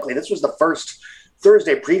ironically, this was the first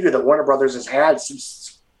Thursday preview that Warner Brothers has had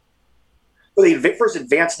since the first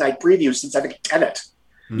advanced night preview since, I think, Tenet.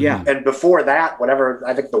 Yeah. And before that, whatever,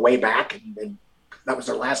 I think The Way Back, and that was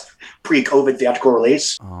their last pre-COVID theatrical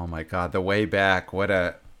release. Oh my God, The Way Back. What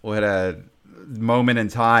a moment in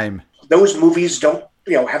time. Those movies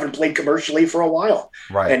haven't played commercially for a while.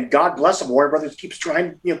 Right. And God bless them, Warner Brothers keeps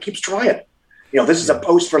trying. This is a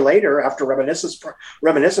post for later after Reminiscence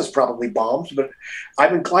probably bombed, but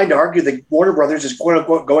I'm inclined to argue that Warner Brothers is quote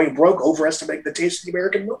unquote going broke, overestimating the taste of the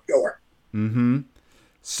American moviegoer. Mm-hmm.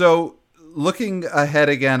 So looking ahead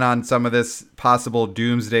again on some of this possible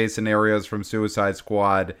doomsday scenarios from Suicide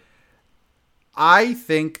Squad, I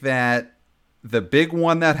think that the big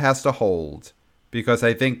one that has to hold, because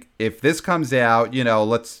I think if this comes out,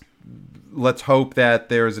 let's hope that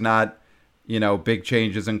there's not, big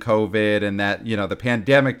changes in COVID and that, the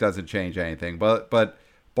pandemic doesn't change anything. But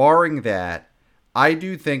barring that, I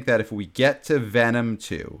do think that if we get to Venom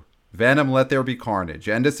 2, Venom Let There Be Carnage,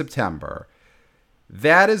 end of September,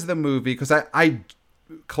 that is the movie, because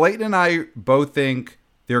Clayton and I both think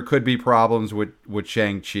there could be problems with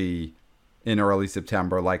Shang-Chi in early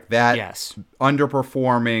September, like that. Yes.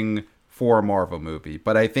 Underperforming for a Marvel movie.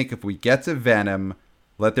 But I think if we get to Venom,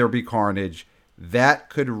 Let There Be Carnage, that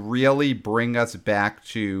could really bring us back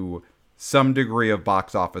to some degree of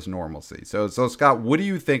box office normalcy. So Scott, what do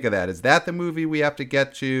you think of that? Is that the movie we have to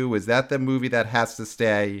get to? Is that the movie that has to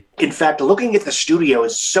stay? In fact, looking at the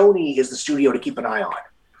studios, Sony is the studio to keep an eye on.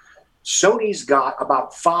 Sony's got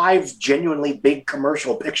about 5 genuinely big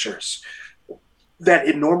commercial pictures that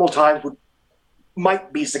in normal times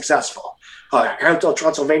might be successful. Hotel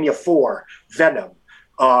Transylvania 4, Venom,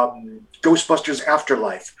 Ghostbusters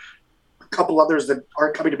Afterlife, a couple others that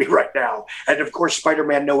aren't coming to me right now, and of course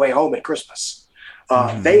Spider-Man No Way Home at Christmas.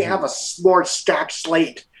 They have a more stacked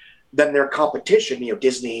slate than their competition,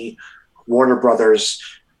 Disney, Warner Brothers,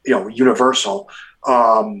 Universal.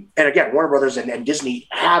 And again, Warner Brothers and Disney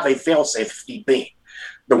have a failsafe if need be.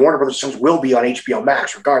 The Warner Brothers films will be on HBO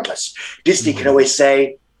Max regardless. Disney can always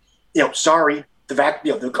say, sorry,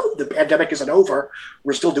 the pandemic isn't over.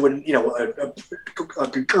 We're still doing, a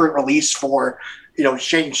concurrent release for,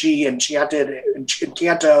 Shang-Chi,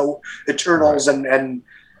 Encanto, Eternals, right. and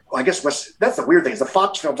well, I guess that's the weird thing is the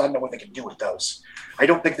Fox films, I don't know what they can do with those. I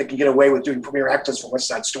don't think they can get away with doing premiere access for West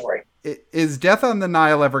Side Story. Is Death on the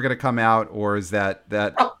Nile ever going to come out, or is that?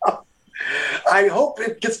 I hope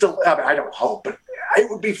it gets delayed. I don't hope, but it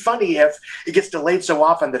would be funny if it gets delayed so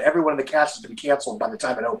often that everyone in the cast has been canceled by the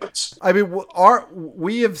time it opens. I mean,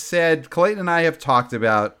 we have said, Clayton and I have talked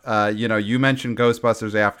about, you mentioned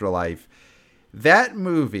Ghostbusters Afterlife. That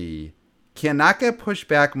movie cannot get pushed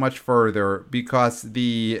back much further because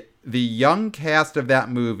the young cast of that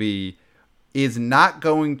movie is not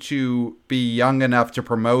going to be young enough to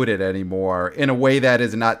promote it anymore in a way that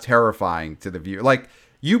is not terrifying to the viewer. Like,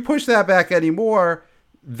 you push that back anymore,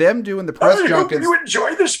 them doing the press junkets. You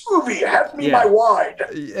enjoy this movie. Have me my wine.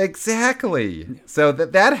 Exactly. So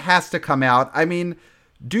that has to come out. I mean,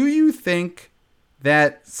 do you think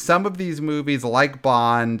that some of these movies like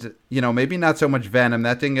Bond, maybe not so much Venom,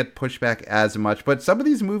 that didn't get pushed back as much, but some of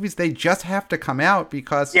these movies, they just have to come out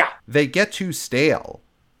because they get too stale.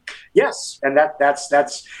 Yes, and that's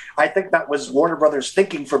I think that was Warner Brothers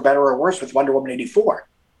thinking, for better or worse, with Wonder Woman 84.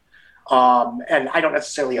 And I don't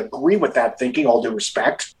necessarily agree with that thinking, all due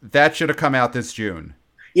respect. That should have come out this June.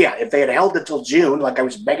 Yeah, if they had held it till June, like I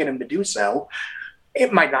was begging them to do so,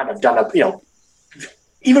 it might not have done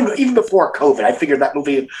even before COVID, I figured that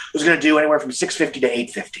movie was going to do anywhere from $650 to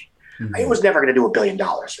 $850. Mm-hmm. It was never going to do $1 billion.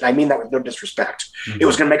 And I mean that with no disrespect. Mm-hmm. It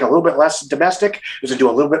was going to make a little bit less domestic. It was going to do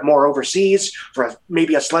a little bit more overseas for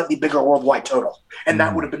maybe a slightly bigger worldwide total. And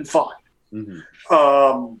that would have been fun.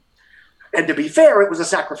 Mm-hmm. And to be fair, it was a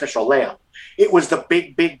sacrificial lamb. It was the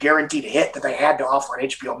big guaranteed hit that they had to offer on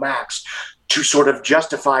HBO Max to sort of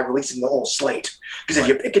justify releasing the whole slate. Because if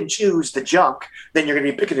you pick and choose the junk, then you're going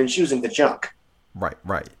to be picking and choosing the junk.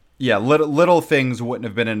 Right. Yeah, little things wouldn't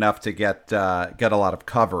have been enough to get a lot of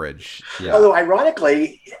coverage. Yeah. Although,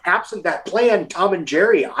 ironically, absent that plan, Tom and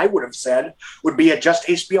Jerry, I would have said, would be a just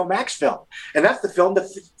HBO Max film, and that's the film that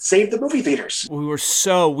saved the movie theaters. We were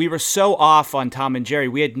so off on Tom and Jerry.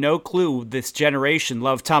 We had no clue this generation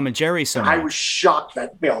loved Tom and Jerry so much. I was shocked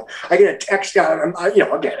that I get a text.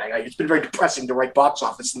 It's been very depressing to write box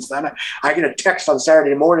office since then. I get a text on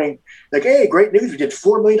Saturday morning like, "Hey, great news! We did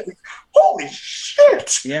 $4 million." Holy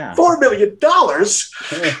shit! Yeah. $4 million.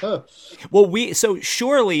 Well,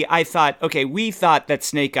 surely I thought, we thought that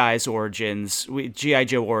Snake Eyes Origins, G.I.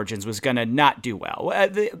 Joe Origins was going to not do well.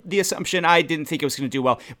 The assumption, I didn't think it was going to do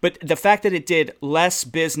well, but the fact that it did less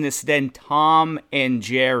business than Tom and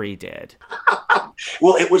Jerry did.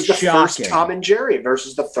 Well, it was the first Tom and Jerry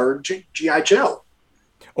versus the third G.I. Joe.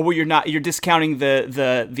 Oh, well, you're discounting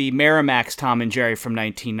the Miramax Tom and Jerry from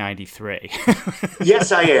 1993.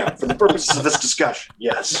 Yes, I am, for the purposes of this discussion.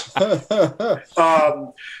 Yes. And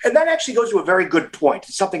that actually goes to a very good point.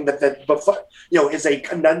 It's something that is a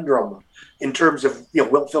conundrum in terms of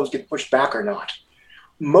will films get pushed back or not.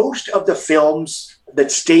 most of the films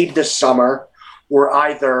that stayed this summer were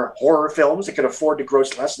either horror films that could afford to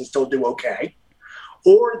gross less and still do okay,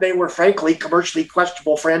 or they were frankly commercially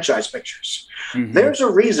questionable franchise pictures. Mm-hmm. There's a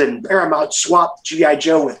reason Paramount swapped G.I.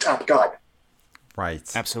 Joe with Top Gun. Right.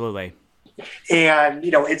 Absolutely. And,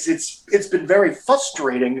 it's been very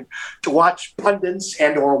frustrating to watch pundits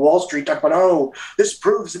and or Wall Street talk about, oh, this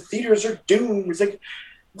proves that theaters are doomed. It's like,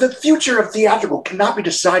 the future of theatrical cannot be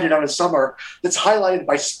decided on a summer that's highlighted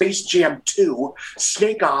by Space Jam 2,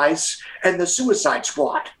 Snake Eyes, and The Suicide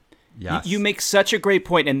Squad. Yes. You make such a great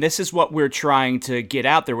point, and this is what we're trying to get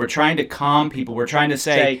out there. We're trying to calm people. We're trying to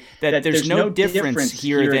say that there's no difference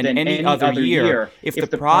here than any other year. If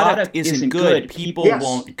the product isn't good, people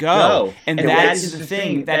won't go. And that is the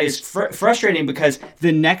thing that is frustrating, because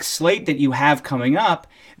the next slate that you have coming up,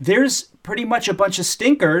 there's pretty much a bunch of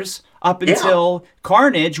stinkers up until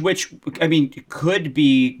Carnage, which, I mean, could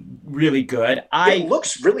be really good. It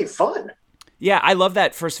looks really fun. Yeah, I love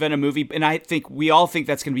that first Venom movie, and I think we all think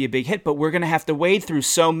that's going to be a big hit, but we're going to have to wade through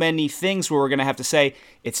so many things where we're going to have to say,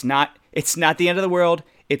 it's not the end of the world,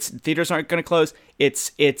 theaters aren't going to close,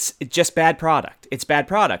 it's just bad product. It's bad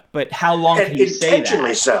product. But how long can you say that?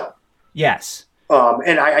 Intentionally so. Yes.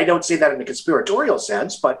 And I don't say that in a conspiratorial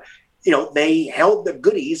sense, but, they held the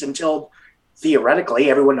goodies until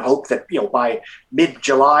theoretically everyone hoped that, by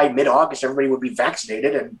mid-July, mid-August, everybody would be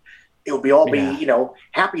vaccinated and it would be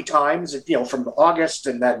happy times, from August,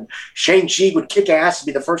 and then Shang-Chi would kick ass and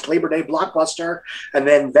be the first Labor Day blockbuster, and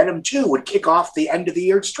then Venom 2 would kick off the end of the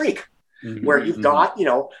year streak, where you've got,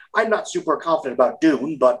 I'm not super confident about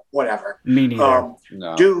Dune, but whatever. Me neither.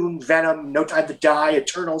 No. Dune, Venom, No Time to Die,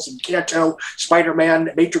 Eternals, Encanto, Spider-Man,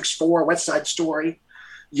 Matrix 4, West Side Story,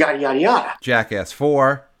 yada, yada, yada. Jackass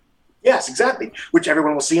 4. Yes, exactly, which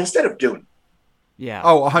everyone will see instead of Dune. Yeah.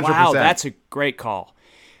 Oh, 100%. Wow, that's a great call.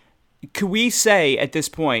 Could we say at this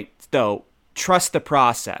point, though, trust the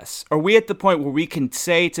process? Are we at the point where we can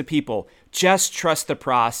say to people, just trust the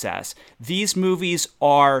process? These movies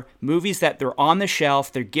are movies that they're on the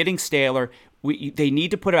shelf, they're getting staler, they need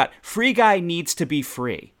to put it out. Free Guy needs to be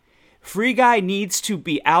free. Free Guy needs to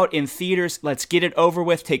be out in theaters. Let's get it over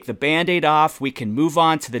with, take the Band-Aid off. We can move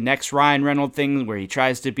on to the next Ryan Reynolds thing where he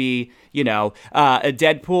tries to be, a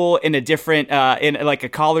Deadpool in a different, in like a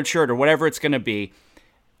collared shirt or whatever it's going to be.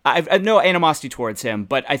 I have no animosity towards him,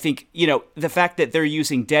 but I think, the fact that they're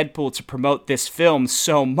using Deadpool to promote this film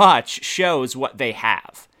so much shows what they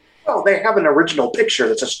have. Well, they have an original picture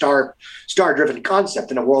that's a star-driven concept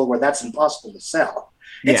in a world where that's impossible to sell.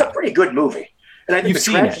 It's a pretty good movie. And I think the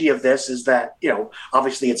tragedy of this is that,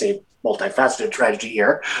 obviously it's a multifaceted tragedy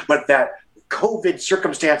here, but that COVID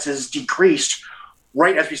circumstances decreased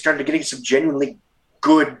right as we started getting some genuinely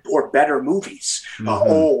good or better movies.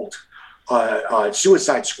 Old.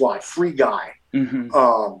 Suicide Squad, Free Guy, and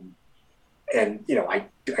I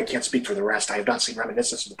can't speak for the rest. I have not seen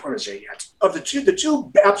Reminiscence of the Protege yet. Of the two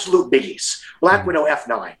absolute biggies, Black Widow,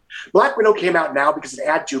 F9. Black Widow came out now because it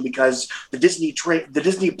had to, because the Disney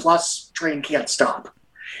Plus train can't stop.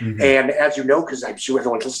 And as you know, because I'm sure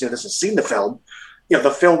everyone listening to this has seen the film, the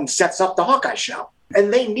film sets up the Hawkeye show,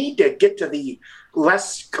 and they need to get to the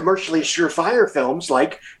less commercially surefire films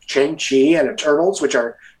like Shang-Chi and Eternals, which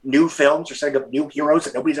are new films or setting up new heroes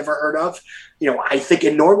that nobody's ever heard of. I think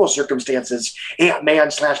in normal circumstances, Ant-Man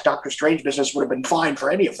 / Doctor Strange business would have been fine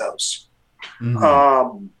for any of those.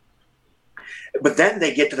 But then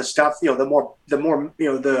they get to the stuff,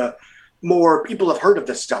 the more people have heard of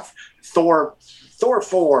this stuff. Thor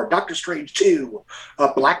 4, Doctor Strange 2,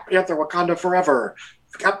 Black Panther: Wakanda Forever,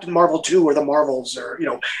 Captain Marvel 2 or the Marvels, or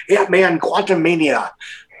Ant-Man: Quantumania.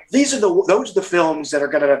 Those are the films that are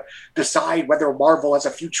going to decide whether Marvel has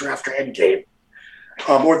a future after Endgame,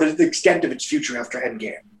 or the extent of its future after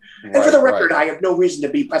Endgame. Right, and for the record, I have no reason to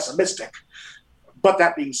be pessimistic. But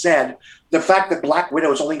that being said, the fact that Black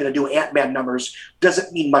Widow is only going to do Ant-Man numbers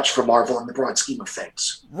doesn't mean much for Marvel in the broad scheme of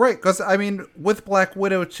things. Right, because, with Black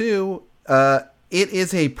Widow 2, it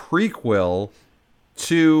is a prequel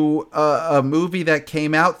to a movie that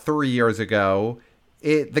came out 3 years ago.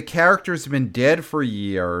 The character's been dead for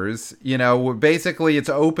years. Basically it's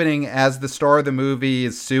opening as the star of the movie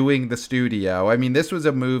is suing the studio. This was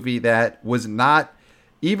a movie that was not,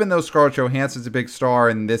 even though Scarlett Johansson's a big star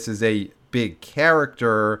and this is a big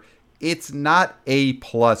character, it's not A+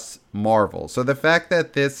 Marvel. So the fact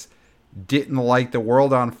that this didn't light the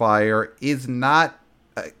world on fire is not,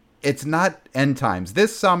 it's not end times.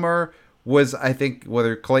 This summer was, I think,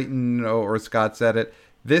 whether Clayton or Scott said it,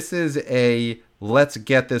 this is a let's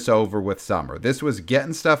get this over with summer. This was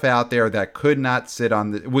getting stuff out there that could not sit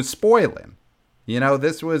on it was spoiling.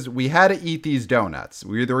 We had to eat these donuts.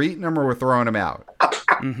 We're either eating them or we're throwing them out.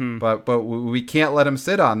 But we can't let them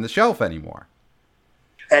sit on the shelf anymore.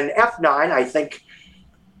 And F9, I think,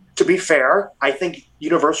 to be fair, I think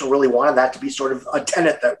Universal really wanted that to be sort of a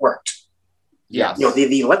tenet that worked. Yes.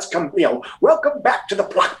 The let's come, welcome back to the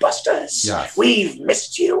blockbusters. Yes. We've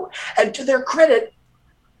missed you. And to their credit,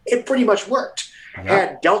 it pretty much worked.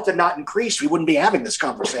 Had Delta not increased, we wouldn't be having this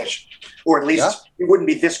conversation. Or at least we wouldn't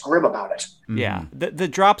be this grim about it. Yeah. The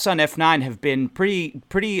drops on F9 have been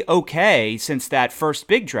pretty okay since that first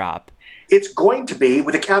big drop. It's going to be,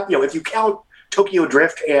 with a count, if you count Tokyo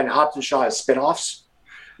Drift and Hobbs and Shaw as spin-offs,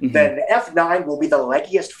 then F9 will be the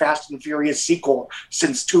leggiest Fast and Furious sequel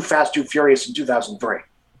since Too Fast, Too Furious in 2003.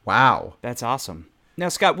 Wow. That's awesome. Now,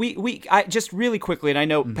 Scott, I just really quickly, and I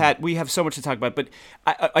know, Pat, we have so much to talk about, but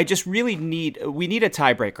I just really need a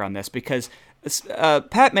tiebreaker on this because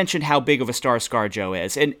Pat mentioned how big of a star ScarJo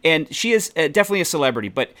is, and she is definitely a celebrity,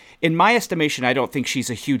 but in my estimation, I don't think she's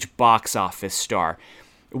a huge box office star.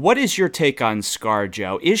 What is your take on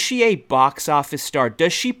ScarJo? Is she a box office star?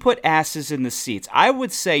 Does she put asses in the seats? I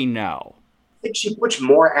would say no. I think she puts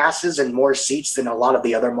more asses and more seats than a lot of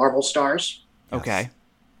the other Marvel stars. Okay.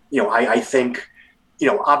 I think,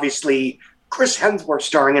 obviously Chris Hemsworth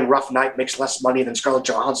starring in Rough Night makes less money than Scarlett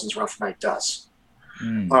Johansson's Rough Night does.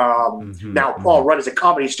 Now, Paul Rudd is a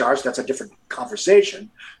comedy star, so that's a different conversation.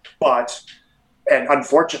 And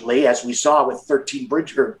unfortunately, as we saw with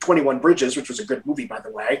 21 Bridges, which was a good movie, by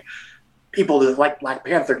the way, people that like Black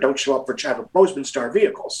Panther don't show up for Chadwick Boseman star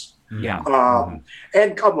vehicles. Yeah.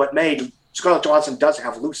 And come what may, Scarlett Johansson does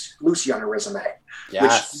have Lucy on her resume,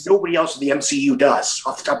 which nobody else in the MCU does,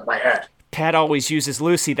 off the top of my head. Pat always uses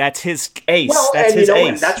Lucy. That's his ace. Well, that's his ace.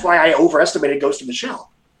 And that's why I overestimated Ghost in the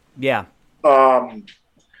Shell. Yeah.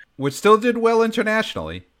 Which still did well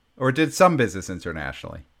internationally, or did some business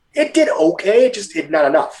internationally. It did okay. It just not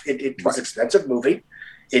enough. It was an expensive movie.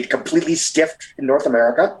 It completely stiffed in North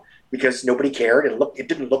America because nobody cared. It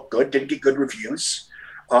didn't look good. Didn't get good reviews.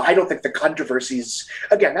 I don't think the controversies.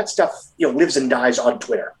 Again, that stuff lives and dies on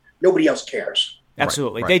Twitter. Nobody else cares.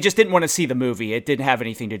 Absolutely. Right. They just didn't want to see the movie. It didn't have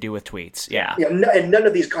anything to do with tweets. Yeah. And none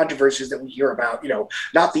of these controversies that we hear about,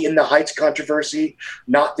 not the In the Heights controversy,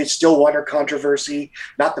 not the Stillwater controversy,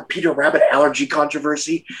 not the Peter Rabbit allergy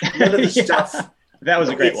controversy, none of this stuff. That was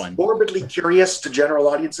a great one. Morbidly curious to general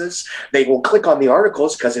audiences. They will click on the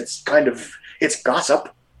articles because it's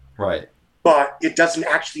gossip. Right. But it doesn't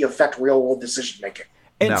actually affect real world decision making.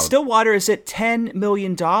 And Stillwater is at $10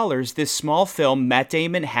 million. This small film, Matt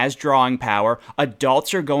Damon has drawing power.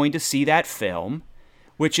 Adults are going to see that film,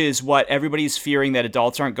 which is what everybody's fearing, that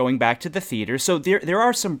adults aren't going back to the theater. So there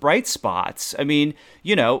are some bright spots. I mean,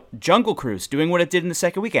 Jungle Cruise doing what it did in the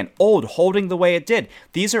second weekend. Old holding the way it did.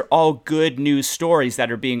 These are all good news stories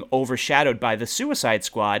that are being overshadowed by The Suicide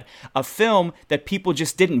Squad, a film that people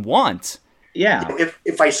just didn't want. Yeah.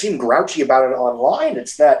 If I seem grouchy about it online,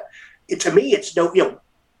 it's that to me it's no good.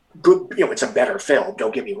 It's a better film.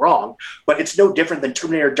 Don't get me wrong, but it's no different than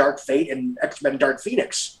Terminator: Dark Fate and X-Men: Dark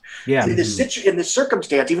Phoenix. Yeah. In this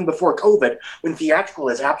circumstance, even before COVID, when theatrical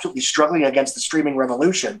is absolutely struggling against the streaming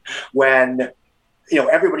revolution, when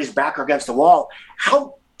everybody's back against the wall,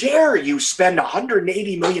 how dare you spend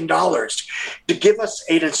 $180 million to give us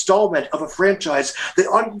an installment of a franchise that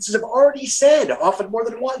audiences have already said, often more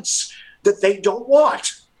than once, that they don't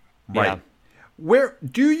want? Right.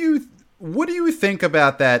 Yeah. What do you think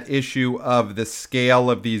about that issue of the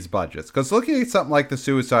scale of these budgets? Because looking at something like The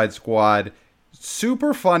Suicide Squad,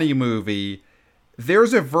 super funny movie.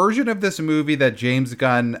 There's a version of this movie that James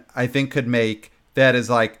Gunn, I think, could make that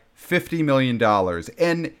is like $50 million.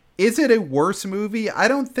 And is it a worse movie? I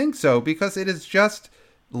don't think so, because it is just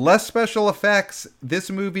less special effects.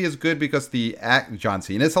 This movie is good because John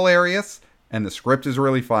Cena is hilarious and the script is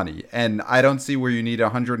really funny. And I don't see where you need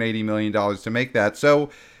 $180 million to make that.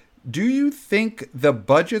 So do you think the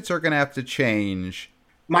budgets are going to have to change?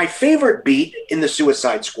 My favorite beat in The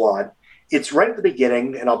Suicide Squad, it's right at the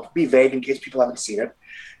beginning, and I'll be vague in case people haven't seen it.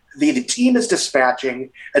 The team is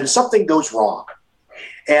dispatching, and something goes wrong.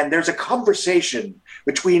 And there's a conversation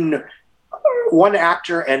between one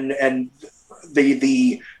actor and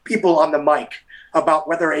the people on the mic about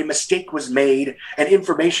whether a mistake was made and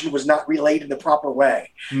information was not relayed in the proper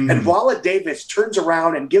way. And Viola Davis turns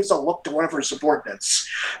around and gives a look to one of her subordinates.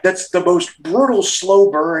 That's the most brutal slow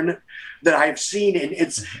burn that I've seen. And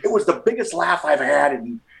it was the biggest laugh I've had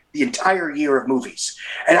in the entire year of movies.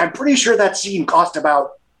 And I'm pretty sure that scene cost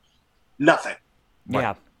about nothing.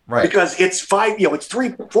 Yeah. Right. Because it's 4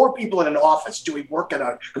 people in an office doing work on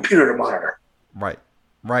a computer to monitor.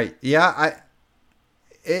 Right. Yeah.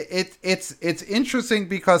 It's interesting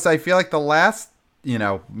because I feel like the last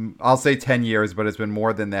I'll say 10 years, but it's been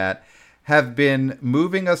more than that, have been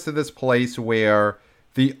moving us to this place where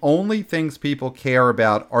the only things people care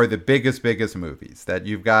about are the biggest movies. That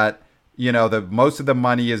you've got, the most of the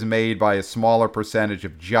money is made by a smaller percentage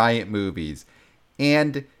of giant movies.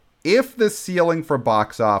 And if the ceiling for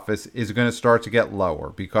box office is going to start to get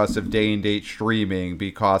lower because of day and date streaming,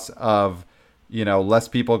 because of, less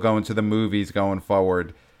people going to the movies going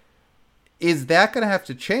forward, is that going to have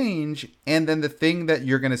to change? And then the thing that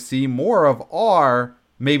you're going to see more of are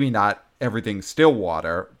maybe not everything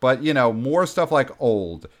Stillwater, but, more stuff like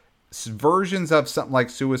old versions of something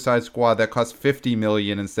like Suicide Squad that cost $50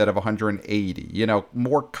 million instead of $180,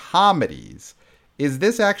 more comedies. Is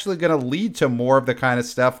this actually going to lead to more of the kind of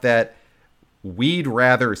stuff that we'd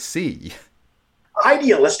rather see?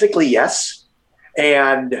 Idealistically, yes.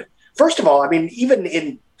 And first of all, I mean, even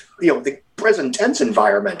in, the present tense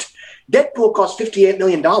environment, Deadpool cost $58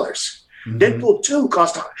 million. Mm-hmm. Deadpool 2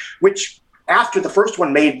 cost, which after the first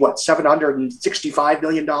one made, $765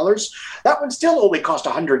 million? That one still only cost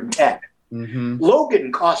 $110. Mm-hmm.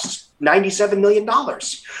 Logan costs $97 million.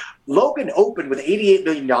 Logan opened with $88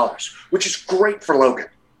 million, which is great for Logan.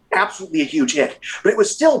 Absolutely a huge hit. But it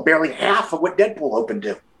was still barely half of what Deadpool opened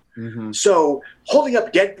to. Mm-hmm. So holding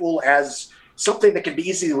up Deadpool as something that can be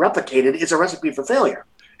easily replicated is a recipe for failure.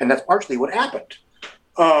 And that's partially what happened.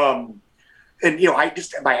 And, I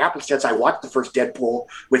just, by happenstance, I watched the first Deadpool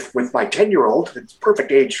with my 10-year-old. It's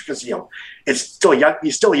perfect age because, it's still young.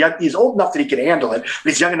 He's still young. He's old enough that he can handle it,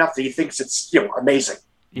 but he's young enough that he thinks it's, amazing.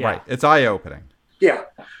 Yeah. Right. It's eye-opening. Yeah.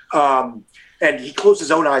 And he closed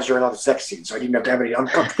his own eyes during all the sex scenes, so I didn't have to have any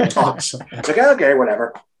uncomfortable talks. It's like, okay,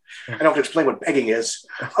 whatever. I don't have to explain what pegging is.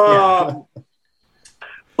 But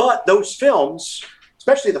those films,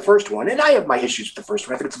 especially the first one, and I have my issues with the first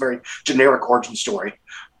one. I think it's a very generic origin story.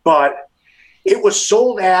 But it was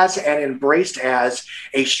sold as and embraced as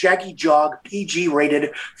a shaggy jog,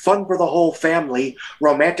 PG-rated, fun for the whole family,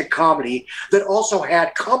 romantic comedy that also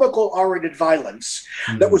had comical R-rated violence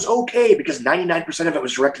that was okay because 99% of it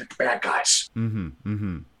was directed at the bad guys. Mm-hmm.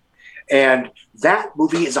 Mm-hmm. And that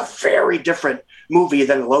movie is a very different movie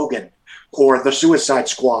than Logan or The Suicide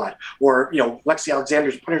Squad or, Lexi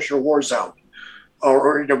Alexander's Punisher Warzone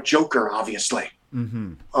or Joker, obviously.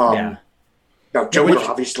 Mm-hmm. Now, Joker,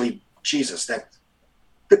 obviously... Jesus,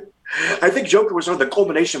 I think Joker was sort of the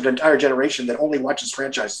culmination of an entire generation that only watches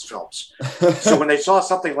franchise films. So when they saw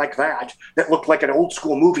something like that looked like an old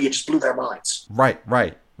school movie, it just blew their minds. Right.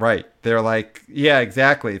 They're like, yeah,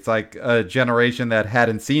 exactly. It's like a generation that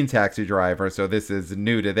hadn't seen Taxi Driver, so this is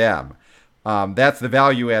new to them. That's the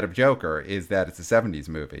value add of Joker, is that it's a 70s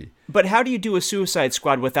movie. But how do you do a Suicide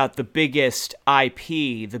Squad without the biggest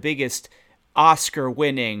IP, the biggest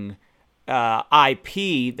Oscar-winning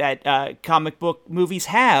IP that comic book movies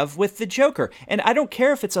have with the Joker? And I don't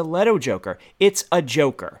care if it's a Leto Joker. It's a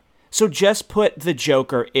Joker. So just put the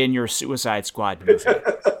Joker in your Suicide Squad movie.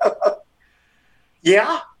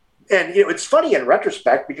 Yeah. And, it's funny in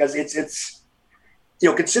retrospect because it's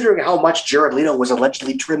considering how much Jared Leto was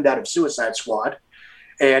allegedly trimmed out of Suicide Squad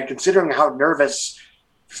and considering how nervous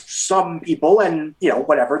some people, and,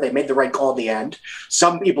 whatever, they made the right call in the end.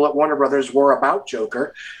 Some people at Warner Brothers were about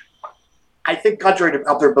Joker. I think, contrary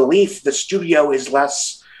to their belief, the studio is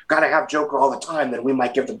less got to have Joker all the time than we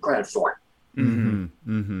might give them credit for. Mm-hmm.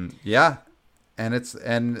 Mm-hmm. Yeah,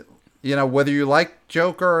 and whether you like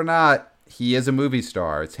Joker or not, he is a movie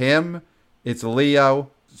star. It's him. It's Leo.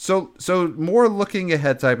 So more looking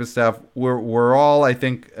ahead type of stuff. We're all, I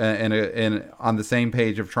think, in on the same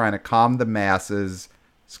page of trying to calm the masses.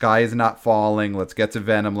 Sky is not falling. Let's get to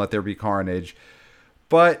Venom. Let there be carnage.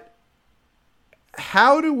 But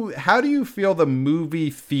how do you feel the movie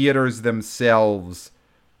theaters themselves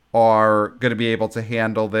are going to be able to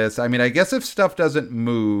handle this? I mean, I guess if stuff doesn't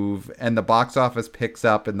move and the box office picks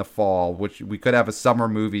up in the fall, which we could have a summer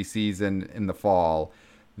movie season in the fall,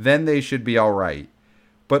 then they should be all right.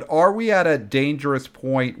 But are we at a dangerous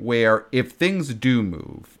point where if things do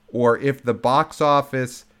move, or if the box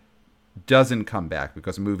office doesn't come back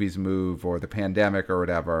because movies move or the pandemic or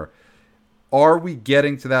whatever, are we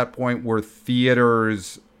getting to that point where theater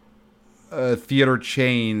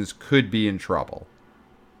chains could be in trouble?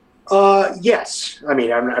 Yes. I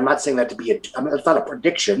mean, I'm not saying that to be it's not a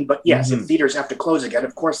prediction, but yes, if theaters have to close again,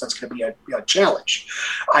 of course, that's going to be a challenge.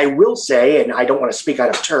 I will say, and I don't want to speak out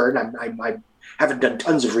of turn, I haven't done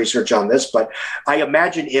tons of research on this, but I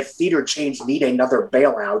imagine if theater chains need another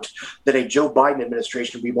bailout, that a Joe Biden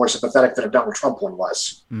administration would be more sympathetic than a Donald Trump one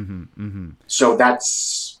was. Mm-hmm, mm-hmm. So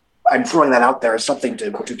I'm throwing that out there as something to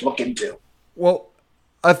look into. Well,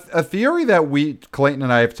 a theory that Clayton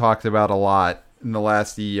and I have talked about a lot in the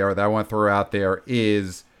last year that I want to throw out there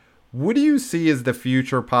is, what do you see as the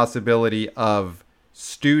future possibility of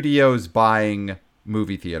studios buying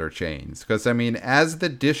movie theater chains? Because, I mean, as the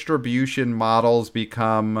distribution models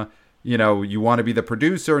become, you know, you want to be the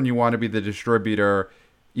producer and you want to be the distributor,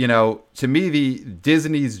 you know, to me, the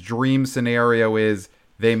Disney's dream scenario is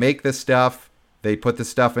they make the stuff, they put the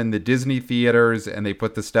stuff in the Disney theaters, and they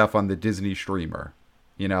put the stuff on the Disney streamer.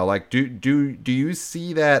 You know, like, do you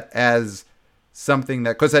see that as something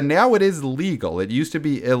that, because now it is legal. It used to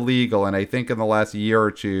be illegal, and I think in the last year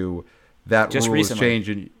or two that Just rule has recently. changed.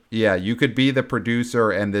 And yeah, you could be the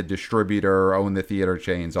producer and the distributor, own the theater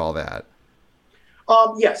chains, all that.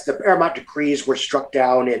 Yes, the Paramount decrees were struck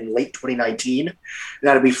down in late 2019.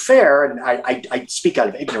 Now, to be fair, and I speak out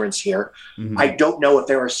of ignorance here, I don't know if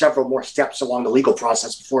there are several more steps along the legal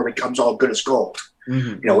process before it becomes all good as gold.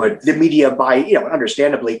 You know, the media,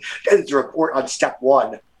 understandably, tends to report on step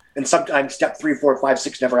one, and sometimes step 3, 4, 5,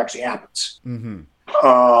 6 never actually happens.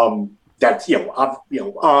 That's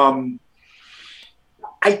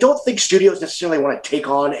I don't think studios necessarily want to take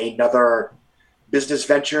on another business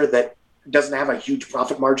venture that doesn't have a huge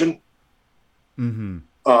profit margin.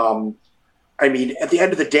 I mean, at the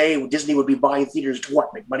end of the day, Disney would be buying theaters to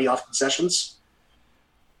what? Make money off concessions?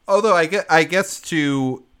 Although I guess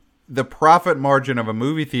to the profit margin of a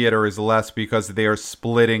movie theater is less because they are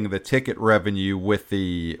splitting the ticket revenue with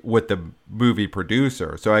the movie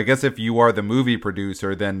producer. So I guess if you are the movie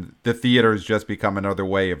producer, then the theaters just become another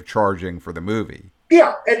way of charging for the movie.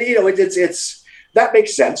 Yeah, and you know, it's that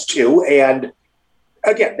makes sense too. And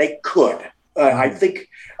again, they could. I think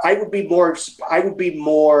I would be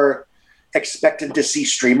more expectant to see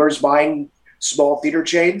streamers buying small theater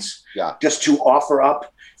chains, just to offer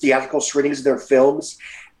up theatrical screenings of their films.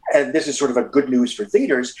 And this is sort of a good news for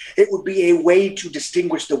theaters. It would be a way to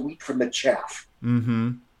distinguish the wheat from the chaff.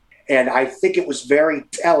 And I think it was very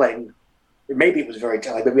telling, or maybe it was very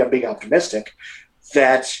telling, maybe I'm being optimistic,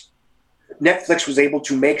 that Netflix was able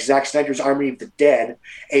to make Zack Snyder's Army of the Dead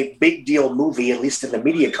a big deal movie, at least in the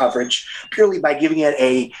media coverage, purely by giving it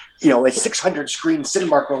a 600 screen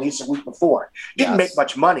Cinemark release a week before. Didn't make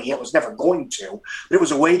much money; it was never going to, but it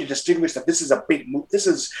was a way to distinguish that this is a big movie. This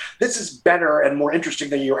is better and more interesting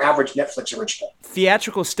than your average Netflix original.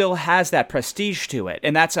 Theatrical still has that prestige to it,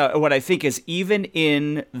 and that's what I think is, even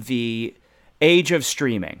in the age of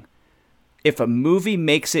streaming, if a movie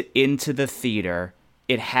makes it into the theater,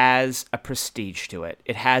 it has a prestige to it.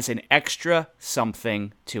 It has an extra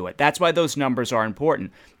something to it. That's why those numbers are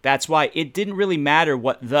important. That's why it didn't really matter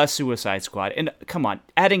what The Suicide Squad, and come on,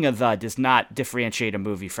 adding a "the" does not differentiate a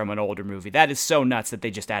movie from an older movie. That is so nuts that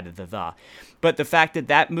they just added the. But the fact that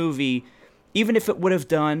that movie, even if it would have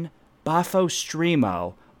done Bafo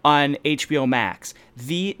Streamo on HBO Max,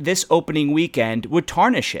 this opening weekend would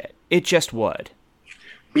tarnish it. It just would.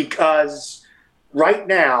 Because right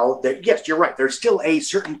now, yes, you're right. There's still a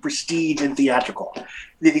certain prestige in theatrical.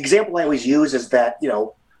 The example I always use is that,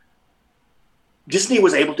 Disney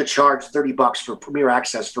was able to charge $30 for premiere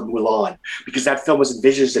access for Mulan because that film was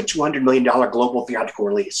envisioned as a $200 million global theatrical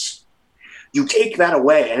release. You take that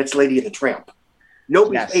away, and it's Lady and the Tramp.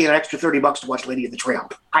 Nobody's paying an extra $30 to watch Lady and the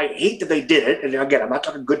Tramp. I hate that they did it. And again, I'm not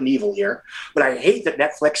talking good and evil here, but I hate that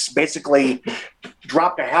Netflix basically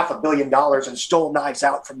dropped $500 million and stole Knives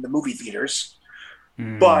Out from the movie theaters.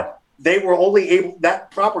 But they were only able, that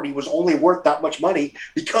property was only worth that much money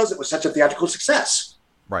because it was such a theatrical success.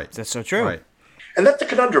 Right. That's so true. Right. And that's the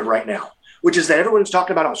conundrum right now, which is that everyone's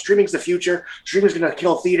talking about, streaming's the future. Streaming's going to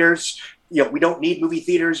kill theaters. We don't need movie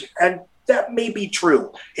theaters. And that may be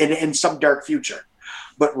true in some dark future.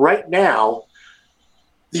 But right now,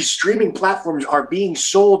 these streaming platforms are being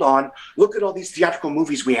sold on, look at all these theatrical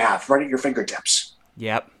movies we have right at your fingertips.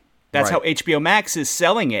 Yep. That's how HBO Max is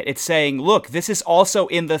selling it. It's saying, look, this is also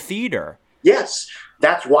in the theater. Yes,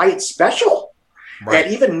 that's why it's special. Right.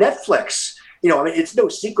 And even Netflix, it's no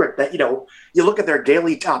secret that, you look at their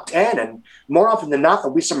daily top 10, and more often than not,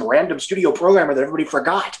 there'll be some random studio programmer that everybody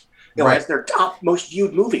forgot, as their top most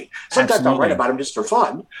viewed movie. Sometimes I'll write about them just for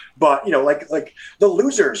fun, but, like The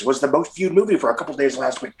Losers was the most viewed movie for a couple of days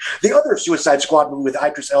last week. The other Suicide Squad movie with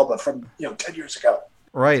Idris Elba from, 10 years ago.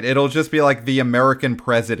 Right. It'll just be like The American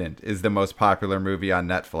President is the most popular movie on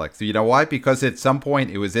Netflix. You know why? Because at some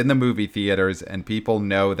point it was in the movie theaters and people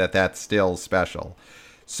know that that's still special.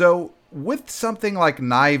 So with something like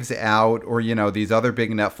Knives Out or, these other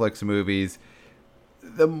big Netflix movies,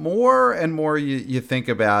 the more and more you think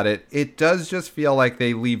about it, it does just feel like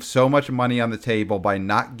they leave so much money on the table by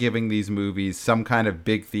not giving these movies some kind of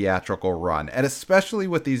big theatrical run. And especially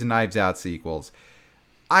with these Knives Out sequels,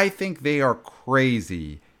 I think they are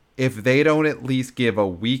crazy if they don't at least give a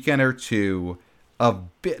weekend or two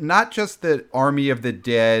not just the Army of the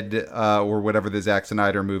Dead or whatever the Zack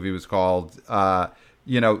Snyder movie was called,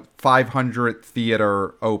 500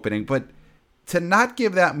 theater opening, but to not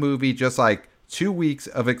give that movie just like 2 weeks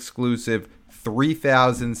of exclusive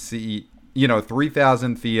 3,000 seat,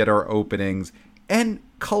 3,000 theater openings and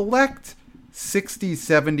collect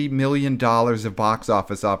 $60-70 million of box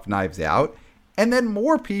office off Knives Out. And then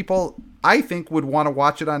more people, I think, would want to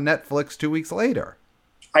watch it on Netflix 2 weeks later.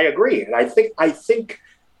 I agree. And I think,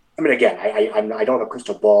 again, I don't have a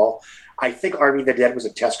crystal ball. I think Army of the Dead was a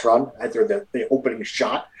test run after the opening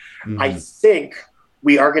shot. Mm-hmm. I think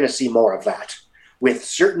we are going to see more of that with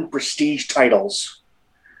certain prestige titles.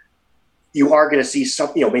 You are going to see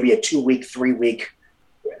some, maybe a 2 week, 3 week,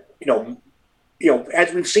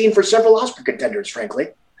 as we've seen for several Oscar contenders, frankly,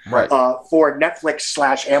 right? For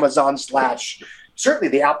Netflix / Amazon / certainly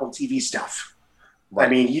the Apple TV stuff. Right. I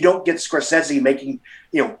mean, you don't get Scorsese making,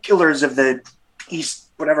 Killers of the East,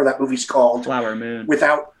 whatever that movie's called, Flower Moon,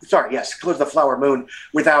 Killers of the Flower Moon,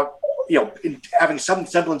 without having some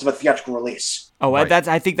semblance of a theatrical release. Oh, right.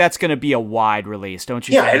 I think that's going to be a wide release, don't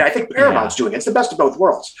you? Yeah, think? And I think Paramount's doing it. It's the best of both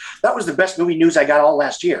worlds. That was the best movie news I got all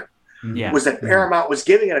last year. Yeah. Was that Paramount was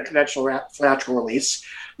giving it a conventional theatrical release.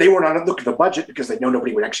 They were not looking at the budget because they know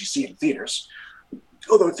nobody would actually see it in theaters.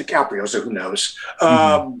 Although it's DiCaprio, so who knows?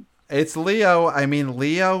 It's Leo. I mean,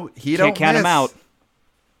 Leo, he can't count him out.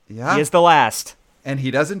 Yeah. He is the last. And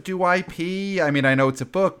he doesn't do IP. I mean, I know it's a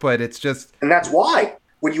book, but it's just... And that's why.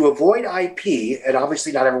 When you avoid IP, and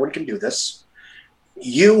obviously not everyone can do this,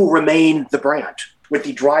 you remain the brand. With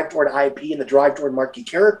the drive toward IP and the drive toward marquee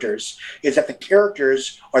characters, is that the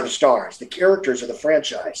characters are the stars. The characters are the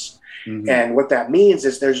franchise. Mm-hmm. And what that means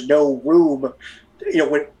is there's no room...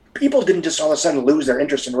 when people didn't just all of a sudden lose their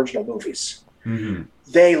interest in original movies. Mm-hmm.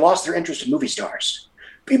 They lost their interest in movie stars.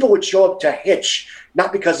 People would show up to Hitch,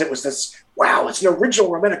 not because it was this, wow, it's an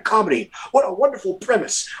original romantic comedy. What a wonderful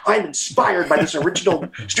premise. I'm inspired by this original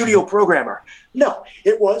studio programmer. No,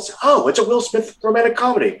 it was, it's a Will Smith romantic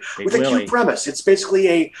comedy with a cute premise. It's basically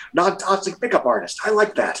a non-toxic pickup artist. I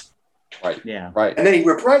like that. Right. Yeah. Right. And then he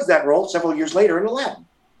reprised that role several years later in Aladdin,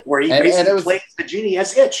 where he basically plays the genie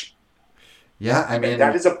as Hitch. Yeah, I mean,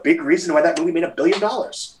 that is a big reason why that movie made $1 billion.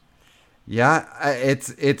 Yeah,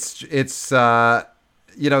 it's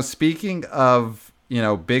speaking of,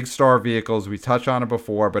 big star vehicles, we touched on it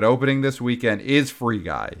before, but opening this weekend is Free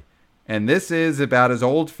Guy. And this is about as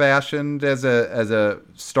old-fashioned as a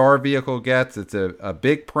star vehicle gets. It's a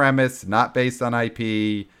big premise, not based on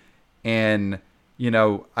IP, and,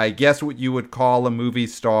 I guess what you would call a movie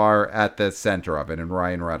star at the center of it, in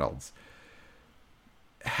Ryan Reynolds.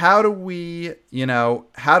 How do we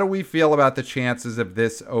feel about the chances of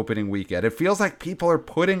this opening weekend? It feels like people are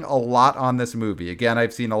putting a lot on this movie. Again,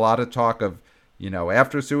 I've seen a lot of talk of,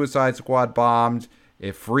 after Suicide Squad bombed,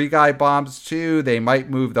 if Free Guy bombs too, they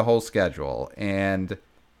might move the whole schedule. And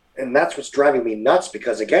that's what's driving me nuts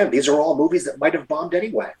because, again, these are all movies that might have bombed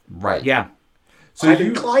anyway. Right. Yeah. So I'm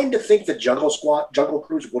inclined to think that Jungle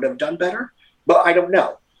Cruise would have done better, but I don't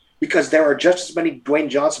know. Because there are just as many Dwayne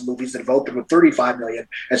Johnson movies that have opened with 35 million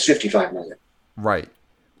as 55 million. Right.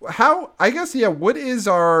 What is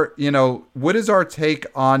our take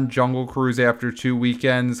on Jungle Cruise after 2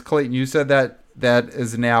 weekends? Clayton, you said that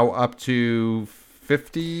is now up to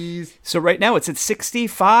 50. So right now it's at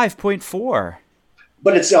 65.4.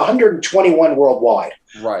 But it's 121 worldwide.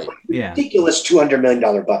 Right. Ridiculous $200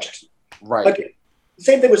 million budget. Right. Like,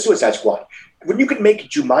 same thing with Suicide Squad. When you can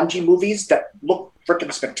make Jumanji movies that look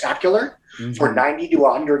freaking spectacular for 90 to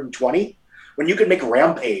 120, when you can make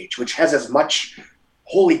Rampage, which has as much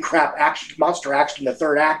holy crap monster action in the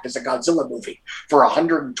third act as a Godzilla movie, for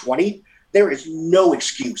 120, there is no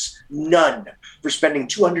excuse, none, for spending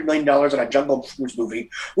 $200 million on a Jungle Cruise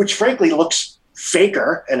movie, which frankly looks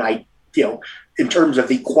faker, and in terms of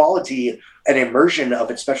the quality and immersion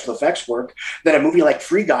of its special effects work, than a movie like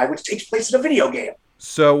Free Guy, which takes place in a video game.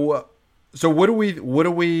 So what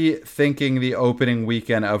are we thinking the opening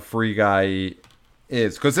weekend of Free Guy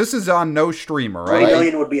is? Because this is on no streamer, right? 20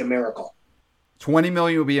 million would be a miracle. 20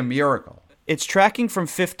 million would be a miracle. It's tracking from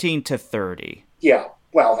 15 to 30. Yeah.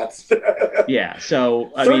 Well, that's... yeah,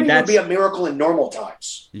 so, 30 would be a miracle in normal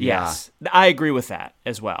times. Yes. I agree with that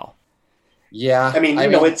as well. Yeah. I mean,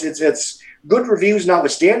 it's good reviews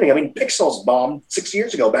notwithstanding. I mean, Pixels bombed 6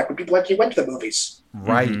 years ago, back when people actually went to the movies.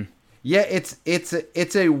 Right. Mm-hmm. Yeah,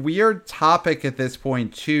 it's a weird topic at this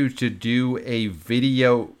point too, to do a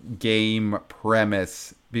video game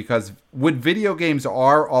premise, because what video games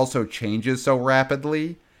are also changes so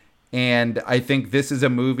rapidly, and I think this is a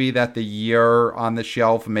movie that the year on the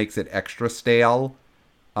shelf makes it extra stale.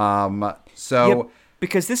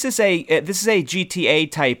 because this is a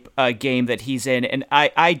GTA type game that he's in, and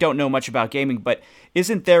I don't know much about gaming, but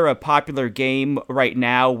isn't there a popular game right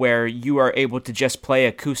now where you are able to just play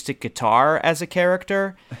acoustic guitar as a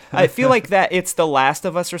character? I feel like that it's The Last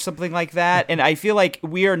of Us or something like that, and I feel like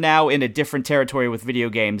we are now in a different territory with video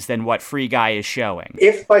games than what Free Guy is showing.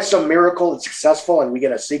 If by some miracle it's successful and we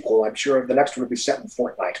get a sequel, I'm sure the next one will be set in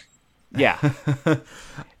Fortnite. Yeah.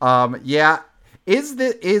 Yeah.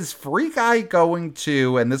 Is Free Guy going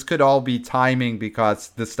to, and this could all be timing because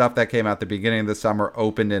the stuff that came out at the beginning of the summer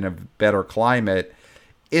opened in a better climate.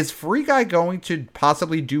 Is Free Guy going to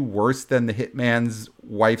possibly do worse than The Hitman's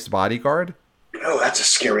Wife's Bodyguard? Oh, that's a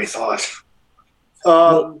scary thought.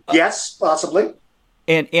 Yes, possibly.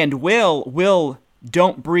 And will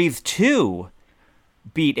Don't Breathe 2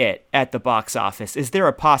 beat it at the box office? Is there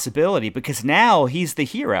a possibility? Because now he's the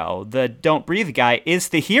hero. The Don't Breathe guy is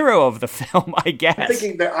the hero of the film, I guess.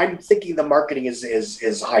 I'm thinking the marketing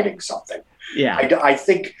is hiding something. Yeah. I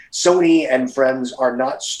think Sony and friends are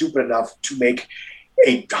not stupid enough to make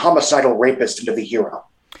a homicidal rapist into the hero.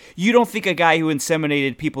 You don't think a guy who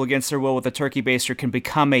inseminated people against their will with a turkey baster can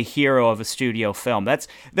become a hero of a studio film? That's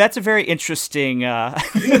a very interesting...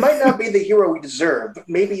 He might not be the hero we deserve, but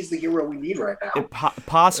maybe he's the hero we need right now.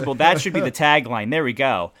 Possible. That should be the tagline. There we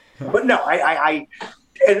go. But no, I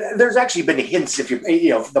and there's actually been hints if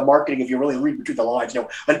the marketing, if you really read between the lines,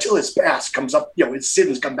 until his past comes up, his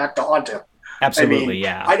sins come back to haunt him. Absolutely,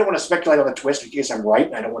 yeah. I don't want to speculate on the twist in case I'm right,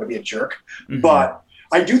 and I don't want to be a jerk, but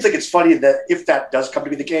I do think it's funny that if that does come to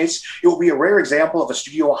be the case, it will be a rare example of a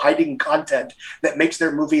studio hiding content that makes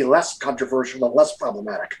their movie less controversial and less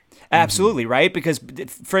problematic. Absolutely, right? Because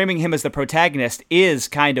framing him as the protagonist is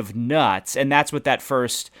kind of nuts, and that's what that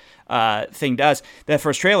first thing does, that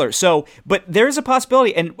first trailer. So, but there's a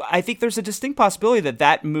possibility, and I think there's a distinct possibility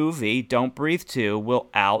that movie, Don't Breathe 2, will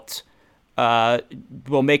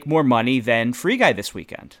make more money than Free Guy this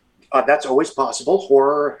weekend. That's always possible.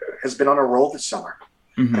 Horror has been on a roll this summer.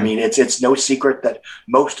 Mm-hmm. I mean, it's no secret that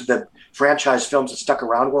most of the franchise films that stuck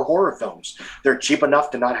around were horror films. They're cheap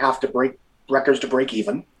enough to not have to break records to break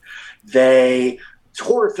even.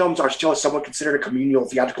 Horror films are still somewhat considered a communal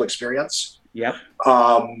theatrical experience. Yep.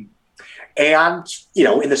 And,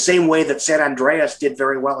 in the same way that San Andreas did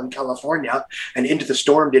very well in California and Into the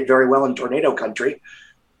Storm did very well in Tornado Country,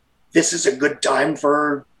 this is a good time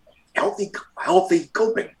for healthy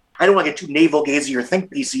coping. I don't want to get too navel-gazing or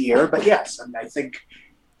think-piecey here, but yes, I think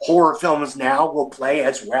horror films now will play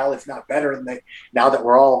as well, if not better, now that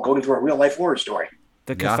we're all going through a real-life horror story.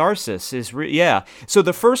 The catharsis is So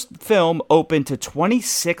the first film opened to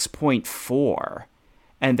 26.4,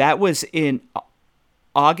 and that was in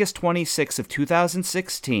August 26th of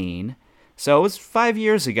 2016, so it was 5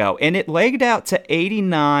 years ago, and it legged out to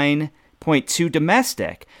 89.2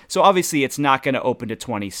 domestic. So obviously it's not going to open to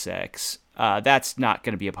 26. That's not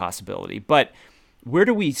going to be a possibility. But where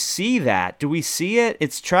do we see that? Do we see it?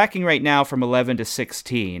 It's tracking right now from 11 to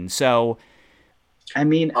 16. So, I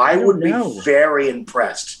would be very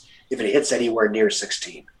impressed if it hits anywhere near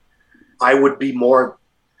 16. I would be more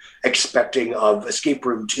expecting of Escape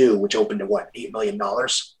Room 2, which opened to $8 million?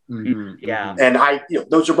 Mm-hmm. Yeah. And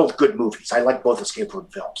those are both good movies. I like both Escape Room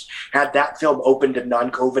films. Had that film opened in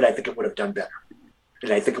non-COVID, I think it would have done better.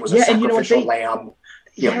 And I think it was a sacrificial lamb.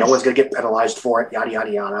 Yes. No one's going to get penalized for it, yada,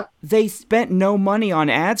 yada, yada. They spent no money on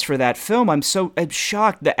ads for that film. I'm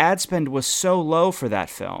shocked. The ad spend was so low for that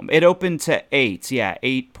film. It opened to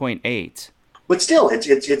 8.8. But still,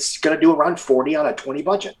 it's going to do around 40 on a 20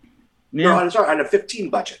 budget. Yeah. On a 15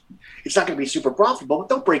 budget. It's not going to be super profitable, but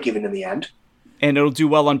they'll break even in the end. And it'll do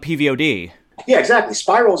well on PVOD. Yeah, exactly.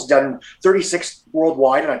 Spiral's done 36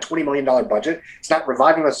 worldwide on a $20 million budget. It's not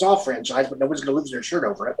reviving the Saw franchise, but nobody's going to lose their shirt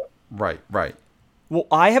over it. Right. Well,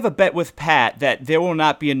 I have a bet with Pat that there will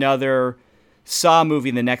not be another Saw movie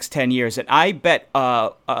in the next 10 years, and I bet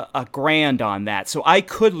 $1,000 on that. So I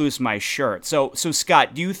could lose my shirt. So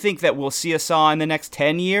Scott, do you think that we'll see a Saw in the next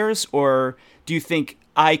 10 years, or do you think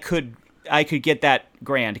I could get that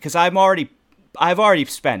 $1,000 because I've already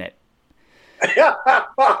spent it?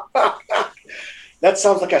 That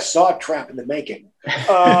sounds like a Saw trap in the making.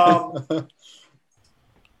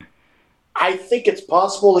 I think it's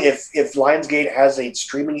possible if Lionsgate has a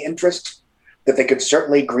streaming interest that they could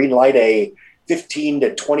certainly greenlight a $10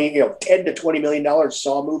 to $20 million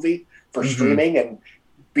Saw movie for streaming and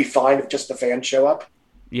be fine if just the fans show up.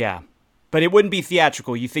 Yeah, but it wouldn't be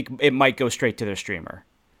theatrical. You think it might go straight to their streamer?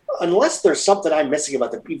 Unless there's something I'm missing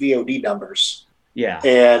about the PVOD numbers. Yeah.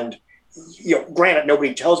 And, granted,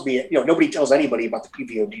 nobody tells me, nobody tells anybody about the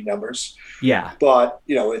PVOD numbers. Yeah. But,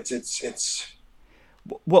 it's...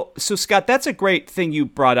 Well, so Scott, that's a great thing you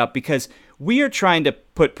brought up because we are trying to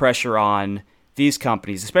put pressure on these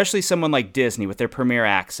companies, especially someone like Disney with their Premier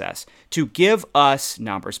Access, to give us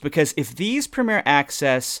numbers. Because if these Premier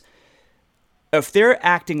Access, if they're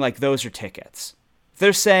acting like those are tickets, if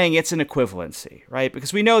they're saying it's an equivalency, right?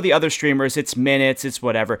 Because we know the other streamers, it's minutes, it's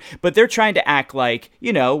whatever. But they're trying to act like,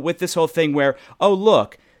 with this whole thing where, oh,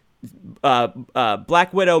 look,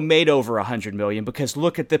 Black Widow made over $100 million because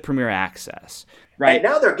look at the Premier Access, right? And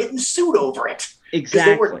now they're getting sued over it. Exactly. Because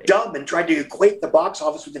they were dumb and tried to equate the box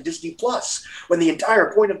office with the Disney Plus, when the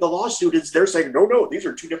entire point of the lawsuit is they're saying, no, these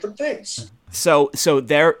are two different things. So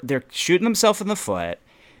they're shooting themselves in the foot.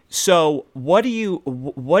 So what do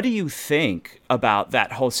you think about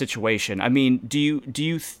that whole situation? I mean, do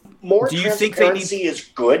you think transparency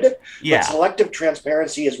is good? Yeah. But selective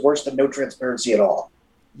transparency is worse than no transparency at all.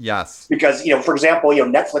 Yes. Because, for example,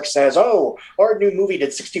 Netflix says, oh, our new movie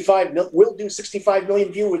did will do 65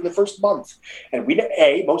 million views in the first month. And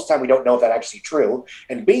most of the time we don't know if that's actually true.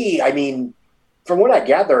 And B, I mean, from what I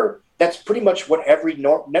gather, that's pretty much what every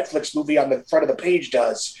Netflix movie on the front of the page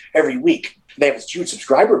does every week. They have a huge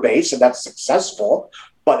subscriber base, and that's successful.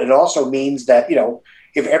 But it also means that,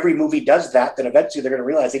 if every movie does that, then eventually they're going to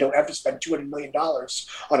realize they don't have to spend $200 million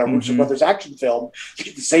on a Russo Brothers action film to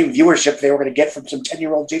get the same viewership they were going to get from some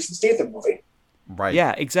 10-year-old Jason Statham movie. Right.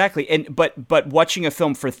 Yeah, exactly. And but watching a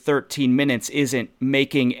film for 13 minutes isn't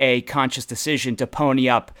making a conscious decision to pony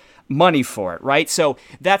up money for it, right? So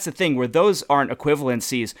that's the thing where those aren't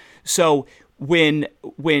equivalencies. So when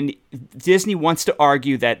Disney wants to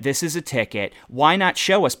argue that this is a ticket, why not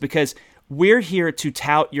show us? Because we're here to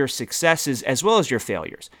tout your successes as well as your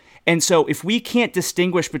failures. And so if we can't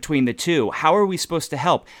distinguish between the two, how are we supposed to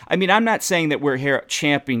help? I mean, I'm not saying that we're here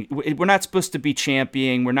championing. We're not supposed to be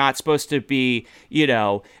championing. We're not supposed to be,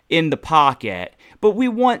 in the pocket. But we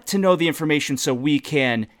want to know the information so we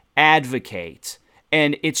can advocate.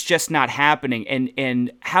 And it's just not happening.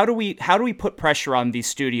 And how do we put pressure on these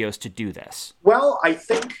studios to do this? Well, I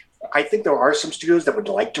think there are some studios that would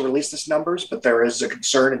like to release these numbers, but there is a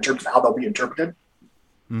concern in terms of how they'll be interpreted.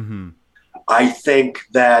 Mm-hmm. I think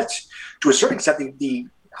that to a certain extent, the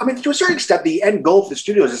end goal for the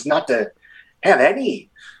studios is not to have any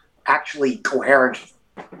actually coherent,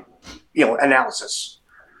 analysis.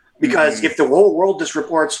 Because if the whole world just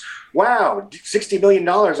reports, wow, $60 million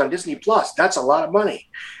on Disney Plus, that's a lot of money,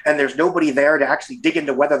 and there's nobody there to actually dig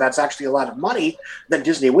into whether that's actually a lot of money, then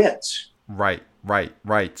Disney wins. Right.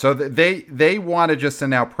 So they want to just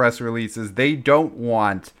send out press releases. They don't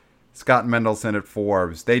want Scott Mendelson at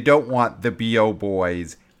Forbes. They don't want the BO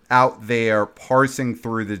boys out there parsing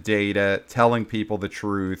through the data, telling people the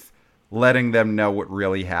truth, letting them know what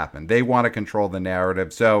really happened. They want to control the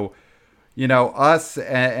narrative. So, us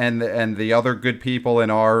and the other good people in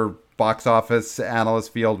our box office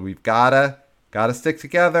analyst field, we've gotta stick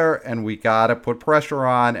together, and we gotta put pressure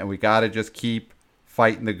on, and we gotta just keep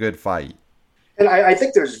fighting the good fight. And I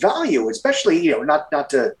think there's value, especially,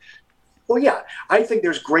 I think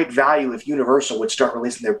there's great value if Universal would start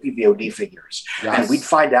releasing their PVOD figures. Yes. And we'd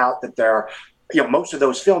find out that most of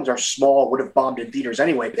those films are small, would have bombed in theaters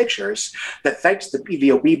anyway, pictures, that thanks to the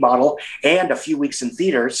PVOD model and a few weeks in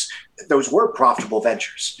theaters, those were profitable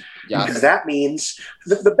ventures. Yes. Because that means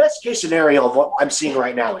the best case scenario of what I'm seeing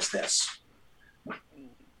right now is this.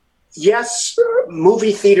 Yes,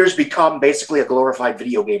 movie theaters become basically a glorified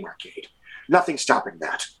video game arcade. Nothing's stopping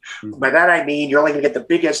that. Mm-hmm. By that I mean you're only going to get the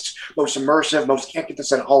biggest, most immersive, most can't get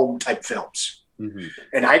this at home type films. Mm-hmm.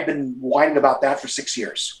 And I've been whining about that for 6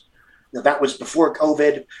 years. That was before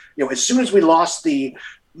COVID. As soon as we lost the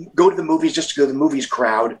go to the movies just to go to the movies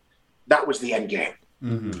crowd, that was the end game.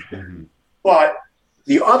 Mm-hmm. Mm-hmm. But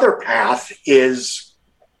the other path is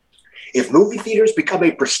if movie theaters become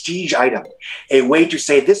a prestige item, a way to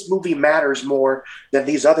say this movie matters more than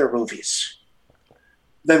these other movies,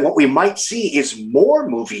 then what we might see is more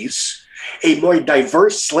movies, a more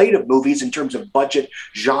diverse slate of movies in terms of budget,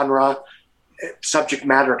 genre, subject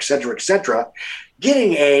matter, et cetera,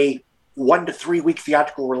 getting a 1 to 3 week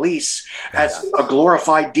theatrical release as a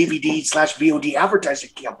glorified DVD/VOD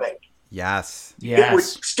advertising campaign. Yes. It would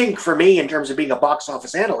stink for me in terms of being a box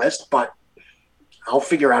office analyst, but I'll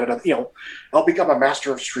figure out I'll become a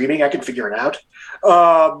master of streaming. I can figure it out.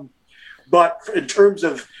 But in terms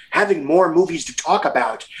of having more movies to talk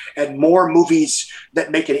about and more movies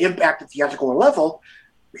that make an impact at the theatrical level,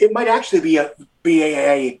 it might actually be a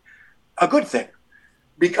good thing.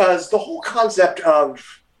 Because the whole concept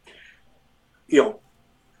of,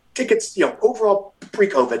 tickets, overall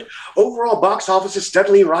pre-COVID, overall box office is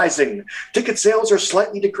steadily rising. Ticket sales are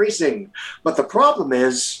slightly decreasing. But the problem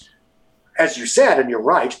is as you said, and you're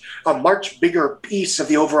right, a much bigger piece of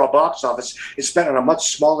the overall box office is spent on a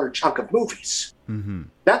much smaller chunk of movies. Mm-hmm.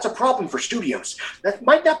 That's a problem for studios. That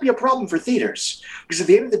might not be a problem for theaters. Because at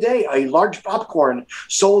the end of the day, a large popcorn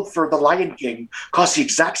sold for The Lion King costs the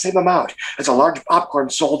exact same amount as a large popcorn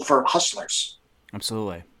sold for Hustlers.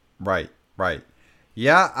 Absolutely. Right.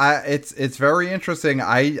 Yeah, it's very interesting.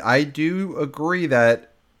 I do agree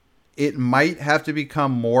that it might have to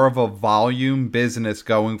become more of a volume business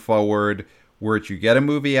going forward, where you get a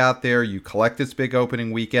movie out there, you collect this big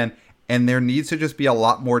opening weekend, and there needs to just be a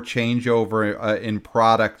lot more changeover in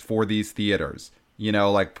product for these theaters. You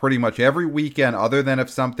know, like pretty much every weekend, other than if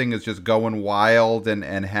something is just going wild and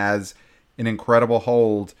has an incredible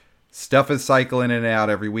hold, stuff is cycling in and out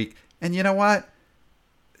every week. And you know what?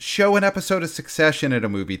 Show an episode of Succession at a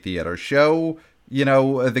movie theater. Show,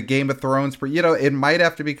 the Game of Thrones. It might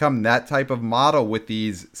have to become that type of model with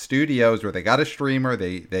these studios where they got a streamer,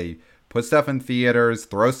 they put stuff in theaters,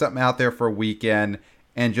 throw something out there for a weekend,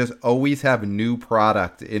 and just always have new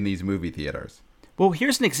product in these movie theaters. Well,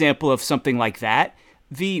 here's an example of something like that.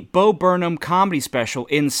 The Bo Burnham comedy special,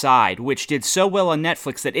 Inside, which did so well on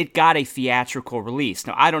Netflix that it got a theatrical release.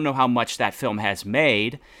 Now, I don't know how much that film has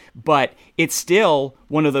made, but it's still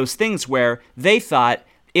one of those things where they thought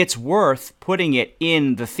it's worth putting it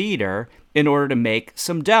in the theater in order to make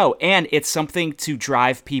some dough. And it's something to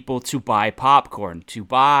drive people to buy popcorn, to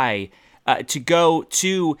go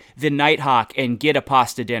to the Nighthawk and get a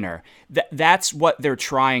pasta dinner. That's what they're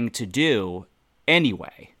trying to do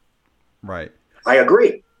anyway. Right. I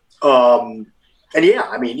agree. And yeah,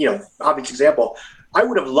 I mean, obvious example, I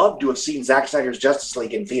would have loved to have seen Zack Snyder's Justice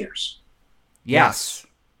League in theaters. Yes.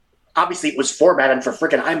 Obviously, it was formatted for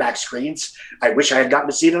freaking IMAX screens. I wish I had gotten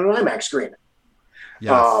to see it on an IMAX screen.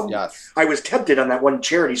 Yes. I was tempted on that one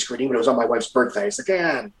charity screening, but it was on my wife's birthday. It's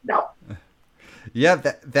like, no. Yeah,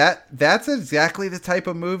 that's exactly the type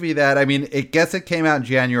of movie that, I mean, it came out in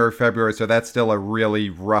January, February, so that's still a really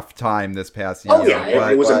rough time this past year. Oh, yeah,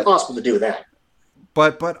 it was impossible to do that.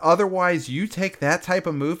 But otherwise, you take that type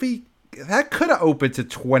of movie, that could have opened to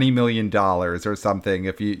 $20 million or something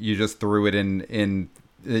if you just threw it in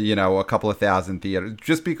a couple of thousand theaters,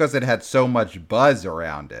 just because it had so much buzz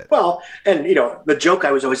around it. Well, and, the joke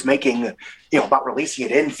I was always making, about releasing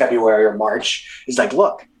it in February or March is like,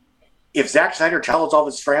 look, if Zack Snyder tells all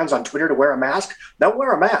his fans on Twitter to wear a mask, they'll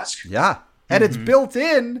wear a mask. Yeah. And It's built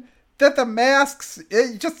in that the masks,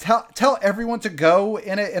 just tell everyone to go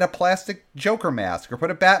in a plastic Joker mask or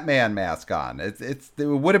put a Batman mask on. It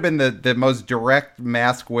would have been the most direct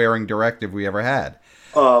mask wearing directive we ever had.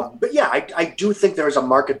 But yeah, I do think there is a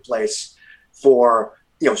marketplace for,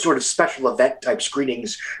 sort of special event type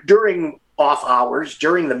screenings during off hours,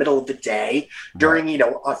 during the middle of the day, during,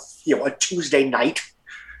 a Tuesday night.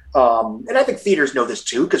 And I think theaters know this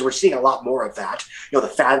too, because we're seeing a lot more of that. The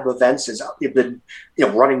Fathom events have been,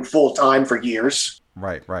 running full time for years.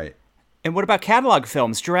 Right. And what about catalog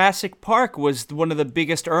films? Jurassic Park was one of the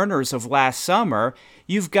biggest earners of last summer.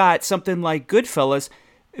 You've got something like Goodfellas.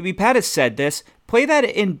 I mean, Pat has said this. Play that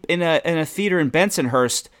in a theater in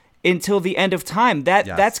Bensonhurst until the end of time.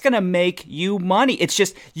 That's going to make you money. It's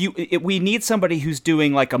just we need somebody who's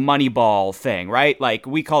doing like a Moneyball thing, right? Like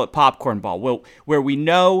we call it popcorn ball, where we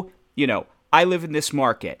know, I live in this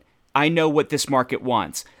market. I know what this market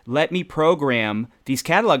wants. Let me program these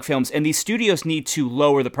catalog films, and these studios need to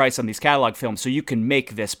lower the price on these catalog films so you can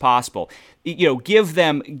make this possible. Give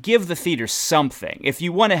the theaters something. If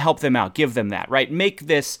you want to help them out, give them that, right? Make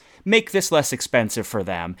this less expensive for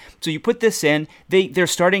them. So you put this in,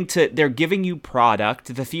 they're giving you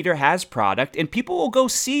product. The theater has product, and people will go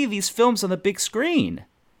see these films on the big screen.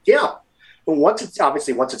 Yeah. Once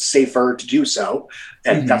it's safer to do so,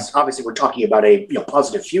 and that's obviously we're talking about a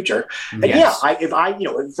positive future. And yes.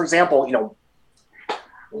 For example,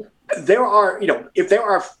 there are if there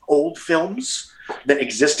are old films that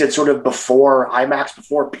existed sort of before IMAX,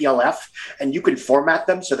 before PLF, and you can format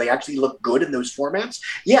them so they actually look good in those formats.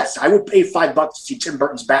 Yes, I would pay $5 to see Tim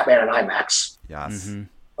Burton's Batman in IMAX. Yes. Mm-hmm.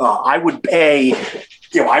 I would pay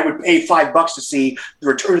 $5 to see The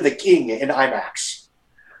Return of the King in IMAX.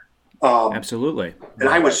 Absolutely. And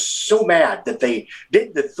I was so mad that they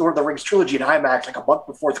did the Lord of the Rings trilogy in IMAX like a month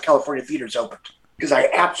before the California theaters opened, because I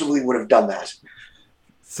absolutely would have done that.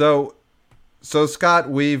 So Scott,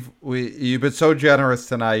 you've been so generous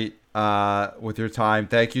tonight with your time.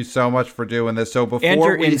 Thank you so much for doing this. So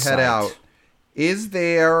before we head out, is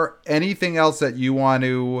there anything else that you want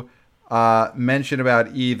to mention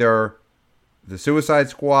about either the Suicide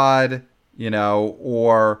Squad,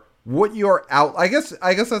 or what you're out? I guess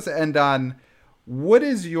let's end on what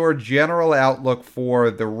is your general outlook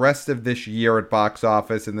for the rest of this year at box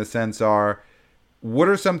office? In the sense what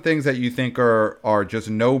are some things that you think are just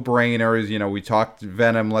no-brainers? You know, we talked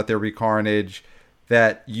Venom, Let There Be Carnage,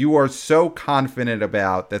 that you are so confident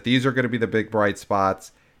about that these are going to be the big bright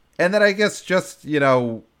spots. And then I guess just, you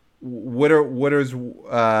know, what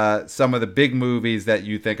are some of the big movies that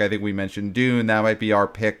you think? I think we mentioned Dune. That might be our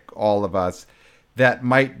pick, all of us. That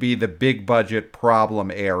might be the big budget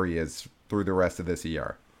problem areas through the rest of this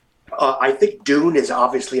year. I think Dune is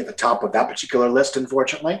obviously at the top of that particular list,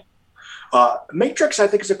 unfortunately. Matrix, I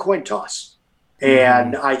think, is a coin toss.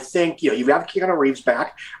 And I think, you have Keanu Reeves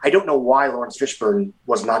back. I don't know why Lawrence Fishburne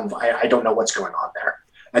was not. I don't know what's going on there.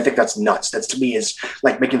 I think that's nuts. That to me is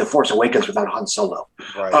like making The Force Awakens without Han Solo.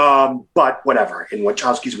 Right. But whatever. In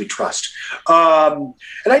Wachowskis we trust. And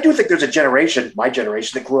I do think there's a generation, my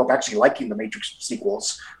generation, that grew up actually liking the Matrix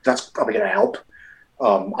sequels. That's probably going to help.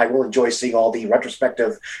 I will enjoy seeing all the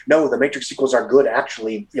retrospective. No, the Matrix sequels are good.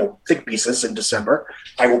 Actually, think pieces in December.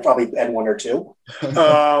 I will probably add one or two.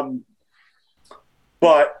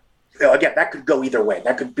 But again, that could go either way.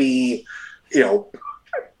 That could be,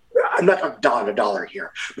 I'm not a dollar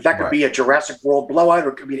here, but that could be a Jurassic World blowout, or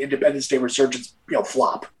it could be an Independence Day resurgence,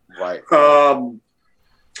 flop. Right.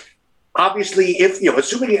 Obviously, if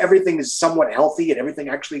assuming everything is somewhat healthy and everything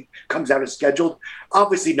actually comes out as scheduled,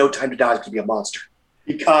 obviously, No Time to Die is going to be a monster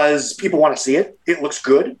because people want to see it. It looks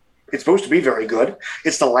good. It's supposed to be very good.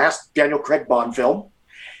 It's the last Daniel Craig Bond film,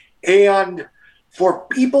 and for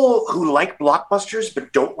people who like blockbusters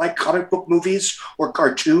but don't like comic book movies or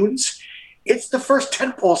cartoons, it's the first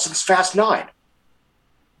tentpole since Fast 9.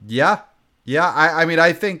 Yeah. I mean,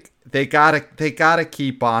 I think they gotta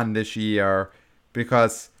keep on this year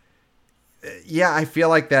because, I feel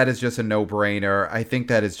like that is just a no-brainer. I think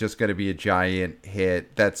that is just going to be a giant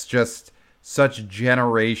hit. That's just such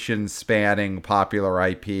generation-spanning popular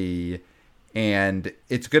IP. And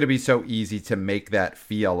it's going to be so easy to make that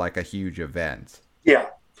feel like a huge event. Yeah.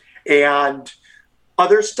 And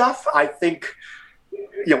other stuff, I think,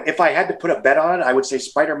 if I had to put a bet on it, I would say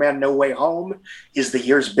Spider-Man No Way Home is the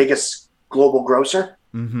year's biggest global grosser.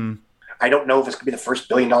 Mm-hmm. I don't know if it's going to be the first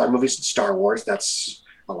billion-dollar movie since Star Wars. That's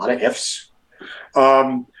a lot of ifs.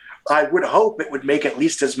 I would hope it would make at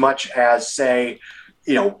least as much as, say,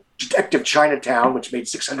 Detective Chinatown, which made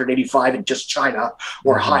 $685 in just China,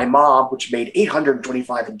 or High Mob, which made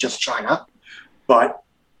 $825 in just China. But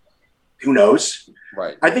who knows?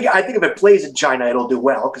 Right. I think if it plays in China, it'll do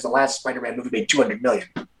well because the last Spider-Man movie made $200 million.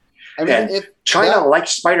 I mean, and China liked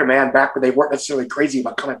Spider-Man back when they weren't necessarily crazy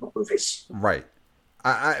about comic book movies. Right.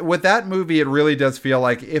 With that movie, it really does feel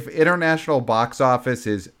like if international box office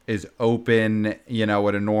is open, at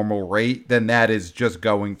a normal rate, then that is just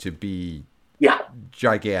going to be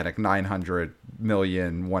gigantic, 900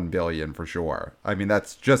 million, 1 billion for sure. I mean,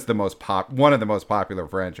 that's just one of the most popular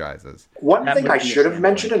franchises. One thing I should have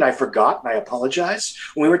mentioned, and I forgot, and I apologize,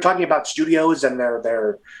 when we were talking about studios and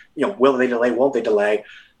their will they delay, won't they delay?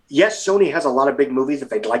 Yes, Sony has a lot of big movies that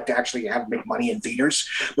they'd like to actually make money in theaters,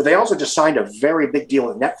 but they also just signed a very big deal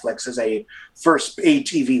with Netflix as a first pay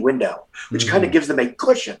TV window, which kind of gives them a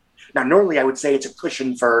cushion. Now, normally I would say it's a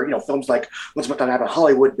cushion for, films like What's About to Happen in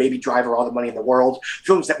Hollywood, Baby Driver, All the Money in the World,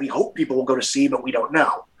 films that we hope people will go to see, but we don't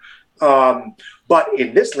know. But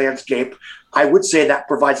in this landscape, I would say that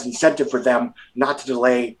provides incentive for them not to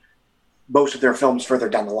delay most of their films further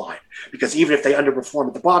down the line. Because even if they underperform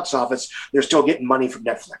at the box office, they're still getting money from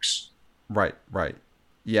Netflix. Right.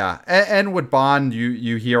 Yeah. And with Bond,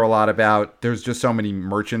 you hear a lot about, there's just so many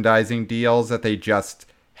merchandising deals that they just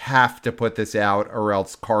have to put this out or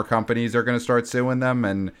else car companies are going to start suing them.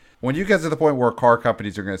 And when you get to the point where car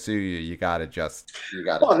companies are going to sue you, you got to.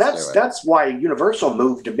 Well, and that's why Universal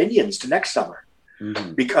moved Dominions to next summer.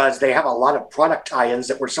 Mm-hmm. Because they have a lot of product tie-ins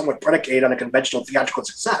that were somewhat predicated on a conventional theatrical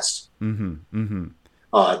success. Mm-hmm. Mm-hmm.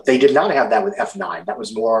 They did not have that with F9. That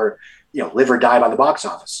was more, live or die by the box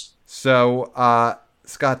office. So,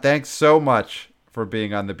 Scott, thanks so much for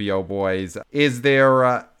being on the BO Boys. Is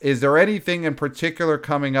there anything in particular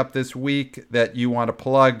coming up this week that you want to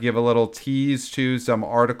plug? Give a little tease to some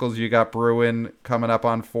articles you got brewing coming up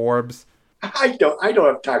on Forbes? I don't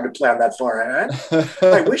have time to plan that far ahead.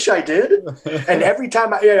 I wish I did. And every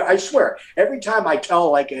time I swear, every time I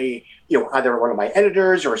tell either one of my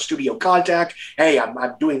editors or a studio contact, hey, I'm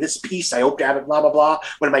doing this piece, I hope to have it, blah, blah, blah,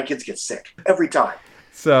 one of my kids gets sick. Every time.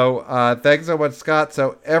 So thanks so much, Scott.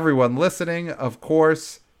 So everyone listening, of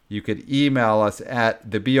course, you could email us at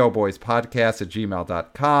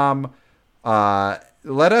theboboyspodcast@gmail.com.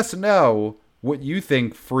 Let us know what you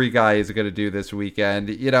think Free Guy is going to do this weekend.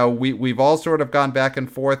 We've all sort of gone back and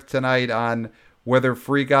forth tonight on whether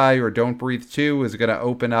Free Guy or Don't Breathe 2 is going to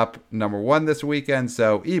open up #1 this weekend.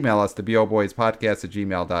 So email us,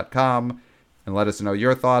 theboboyspodcast@gmail.com, and let us know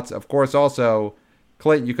your thoughts. Of course, also,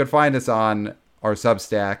 Clayton, you could find us on our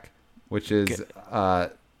Substack, which is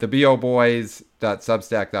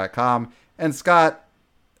theboboys.substack.com. And Scott,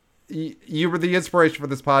 you were the inspiration for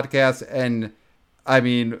this podcast, and I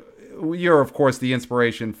mean, you're of course the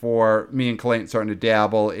inspiration for me and Clayton starting to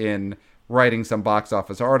dabble in writing some box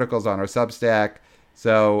office articles on our Substack.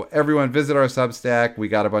 So everyone visit our Substack. We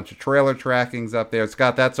got a bunch of trailer trackings up there.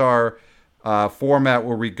 Scott, that's our format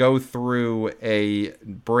where we go through a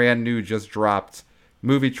brand new, just dropped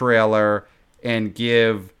movie trailer and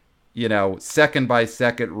give, second by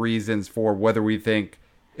second reasons for whether we think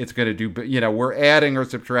it's going to do, we're adding or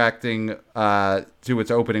subtracting to its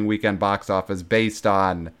opening weekend box office based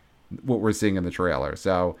on what we're seeing in the trailer.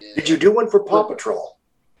 So, did you do one for Paw Patrol?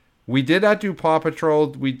 We did not do Paw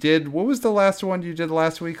Patrol. We did. What was the last one you did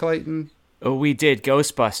last week, Clayton? Oh, we did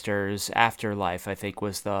Ghostbusters Afterlife, I think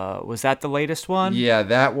was that the latest one? Yeah,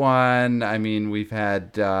 that one. I mean, we've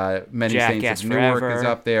had Many Saints of Newark is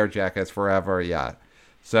up there, Jackass Forever, yeah.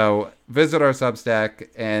 So visit our Substack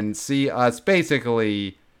and see us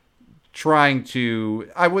basically trying to,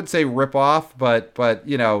 I would say rip off, but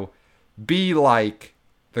be like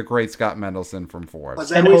the great Scott Mendelson from Forbes.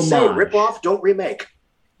 As I always say, rip off, don't remake.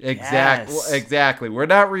 Exactly. We're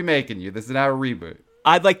not remaking you. This is not a reboot.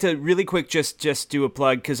 I'd like to really quick just do a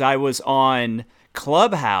plug because I was on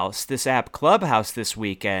Clubhouse, this app Clubhouse this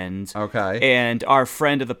weekend. Okay. And our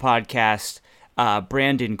friend of the podcast,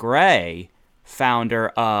 Brandon Gray, founder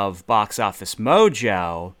of Box Office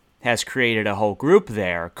Mojo, has created a whole group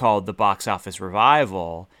there called the Box Office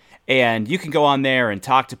Revival. And you can go on there and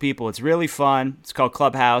talk to people. It's really fun. It's called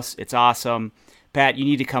Clubhouse. It's awesome. Pat, you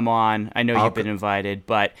need to come on. I know you've been invited,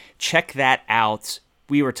 but check that out.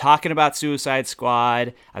 We were talking about Suicide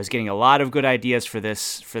Squad. I was getting a lot of good ideas for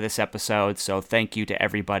this episode, so thank you to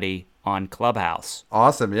everybody on Clubhouse.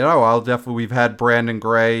 Awesome. We've had Brandon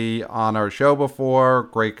Gray on our show before.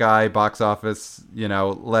 Great guy, box office,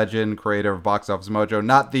 legend, creator of Box Office Mojo.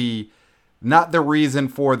 Not the reason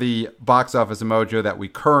for the Box Office Mojo that we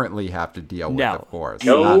currently have to deal with, of course.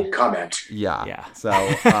 No comment. Yeah. So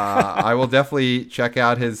I will definitely check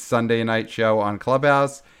out his Sunday night show on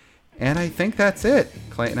Clubhouse. And I think that's it,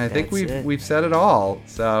 Clayton. I think we've said it all.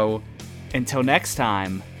 So until next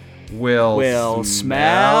time, we'll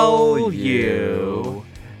smell you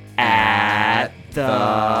at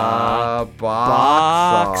the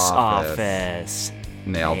box office.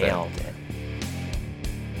 Nailed it.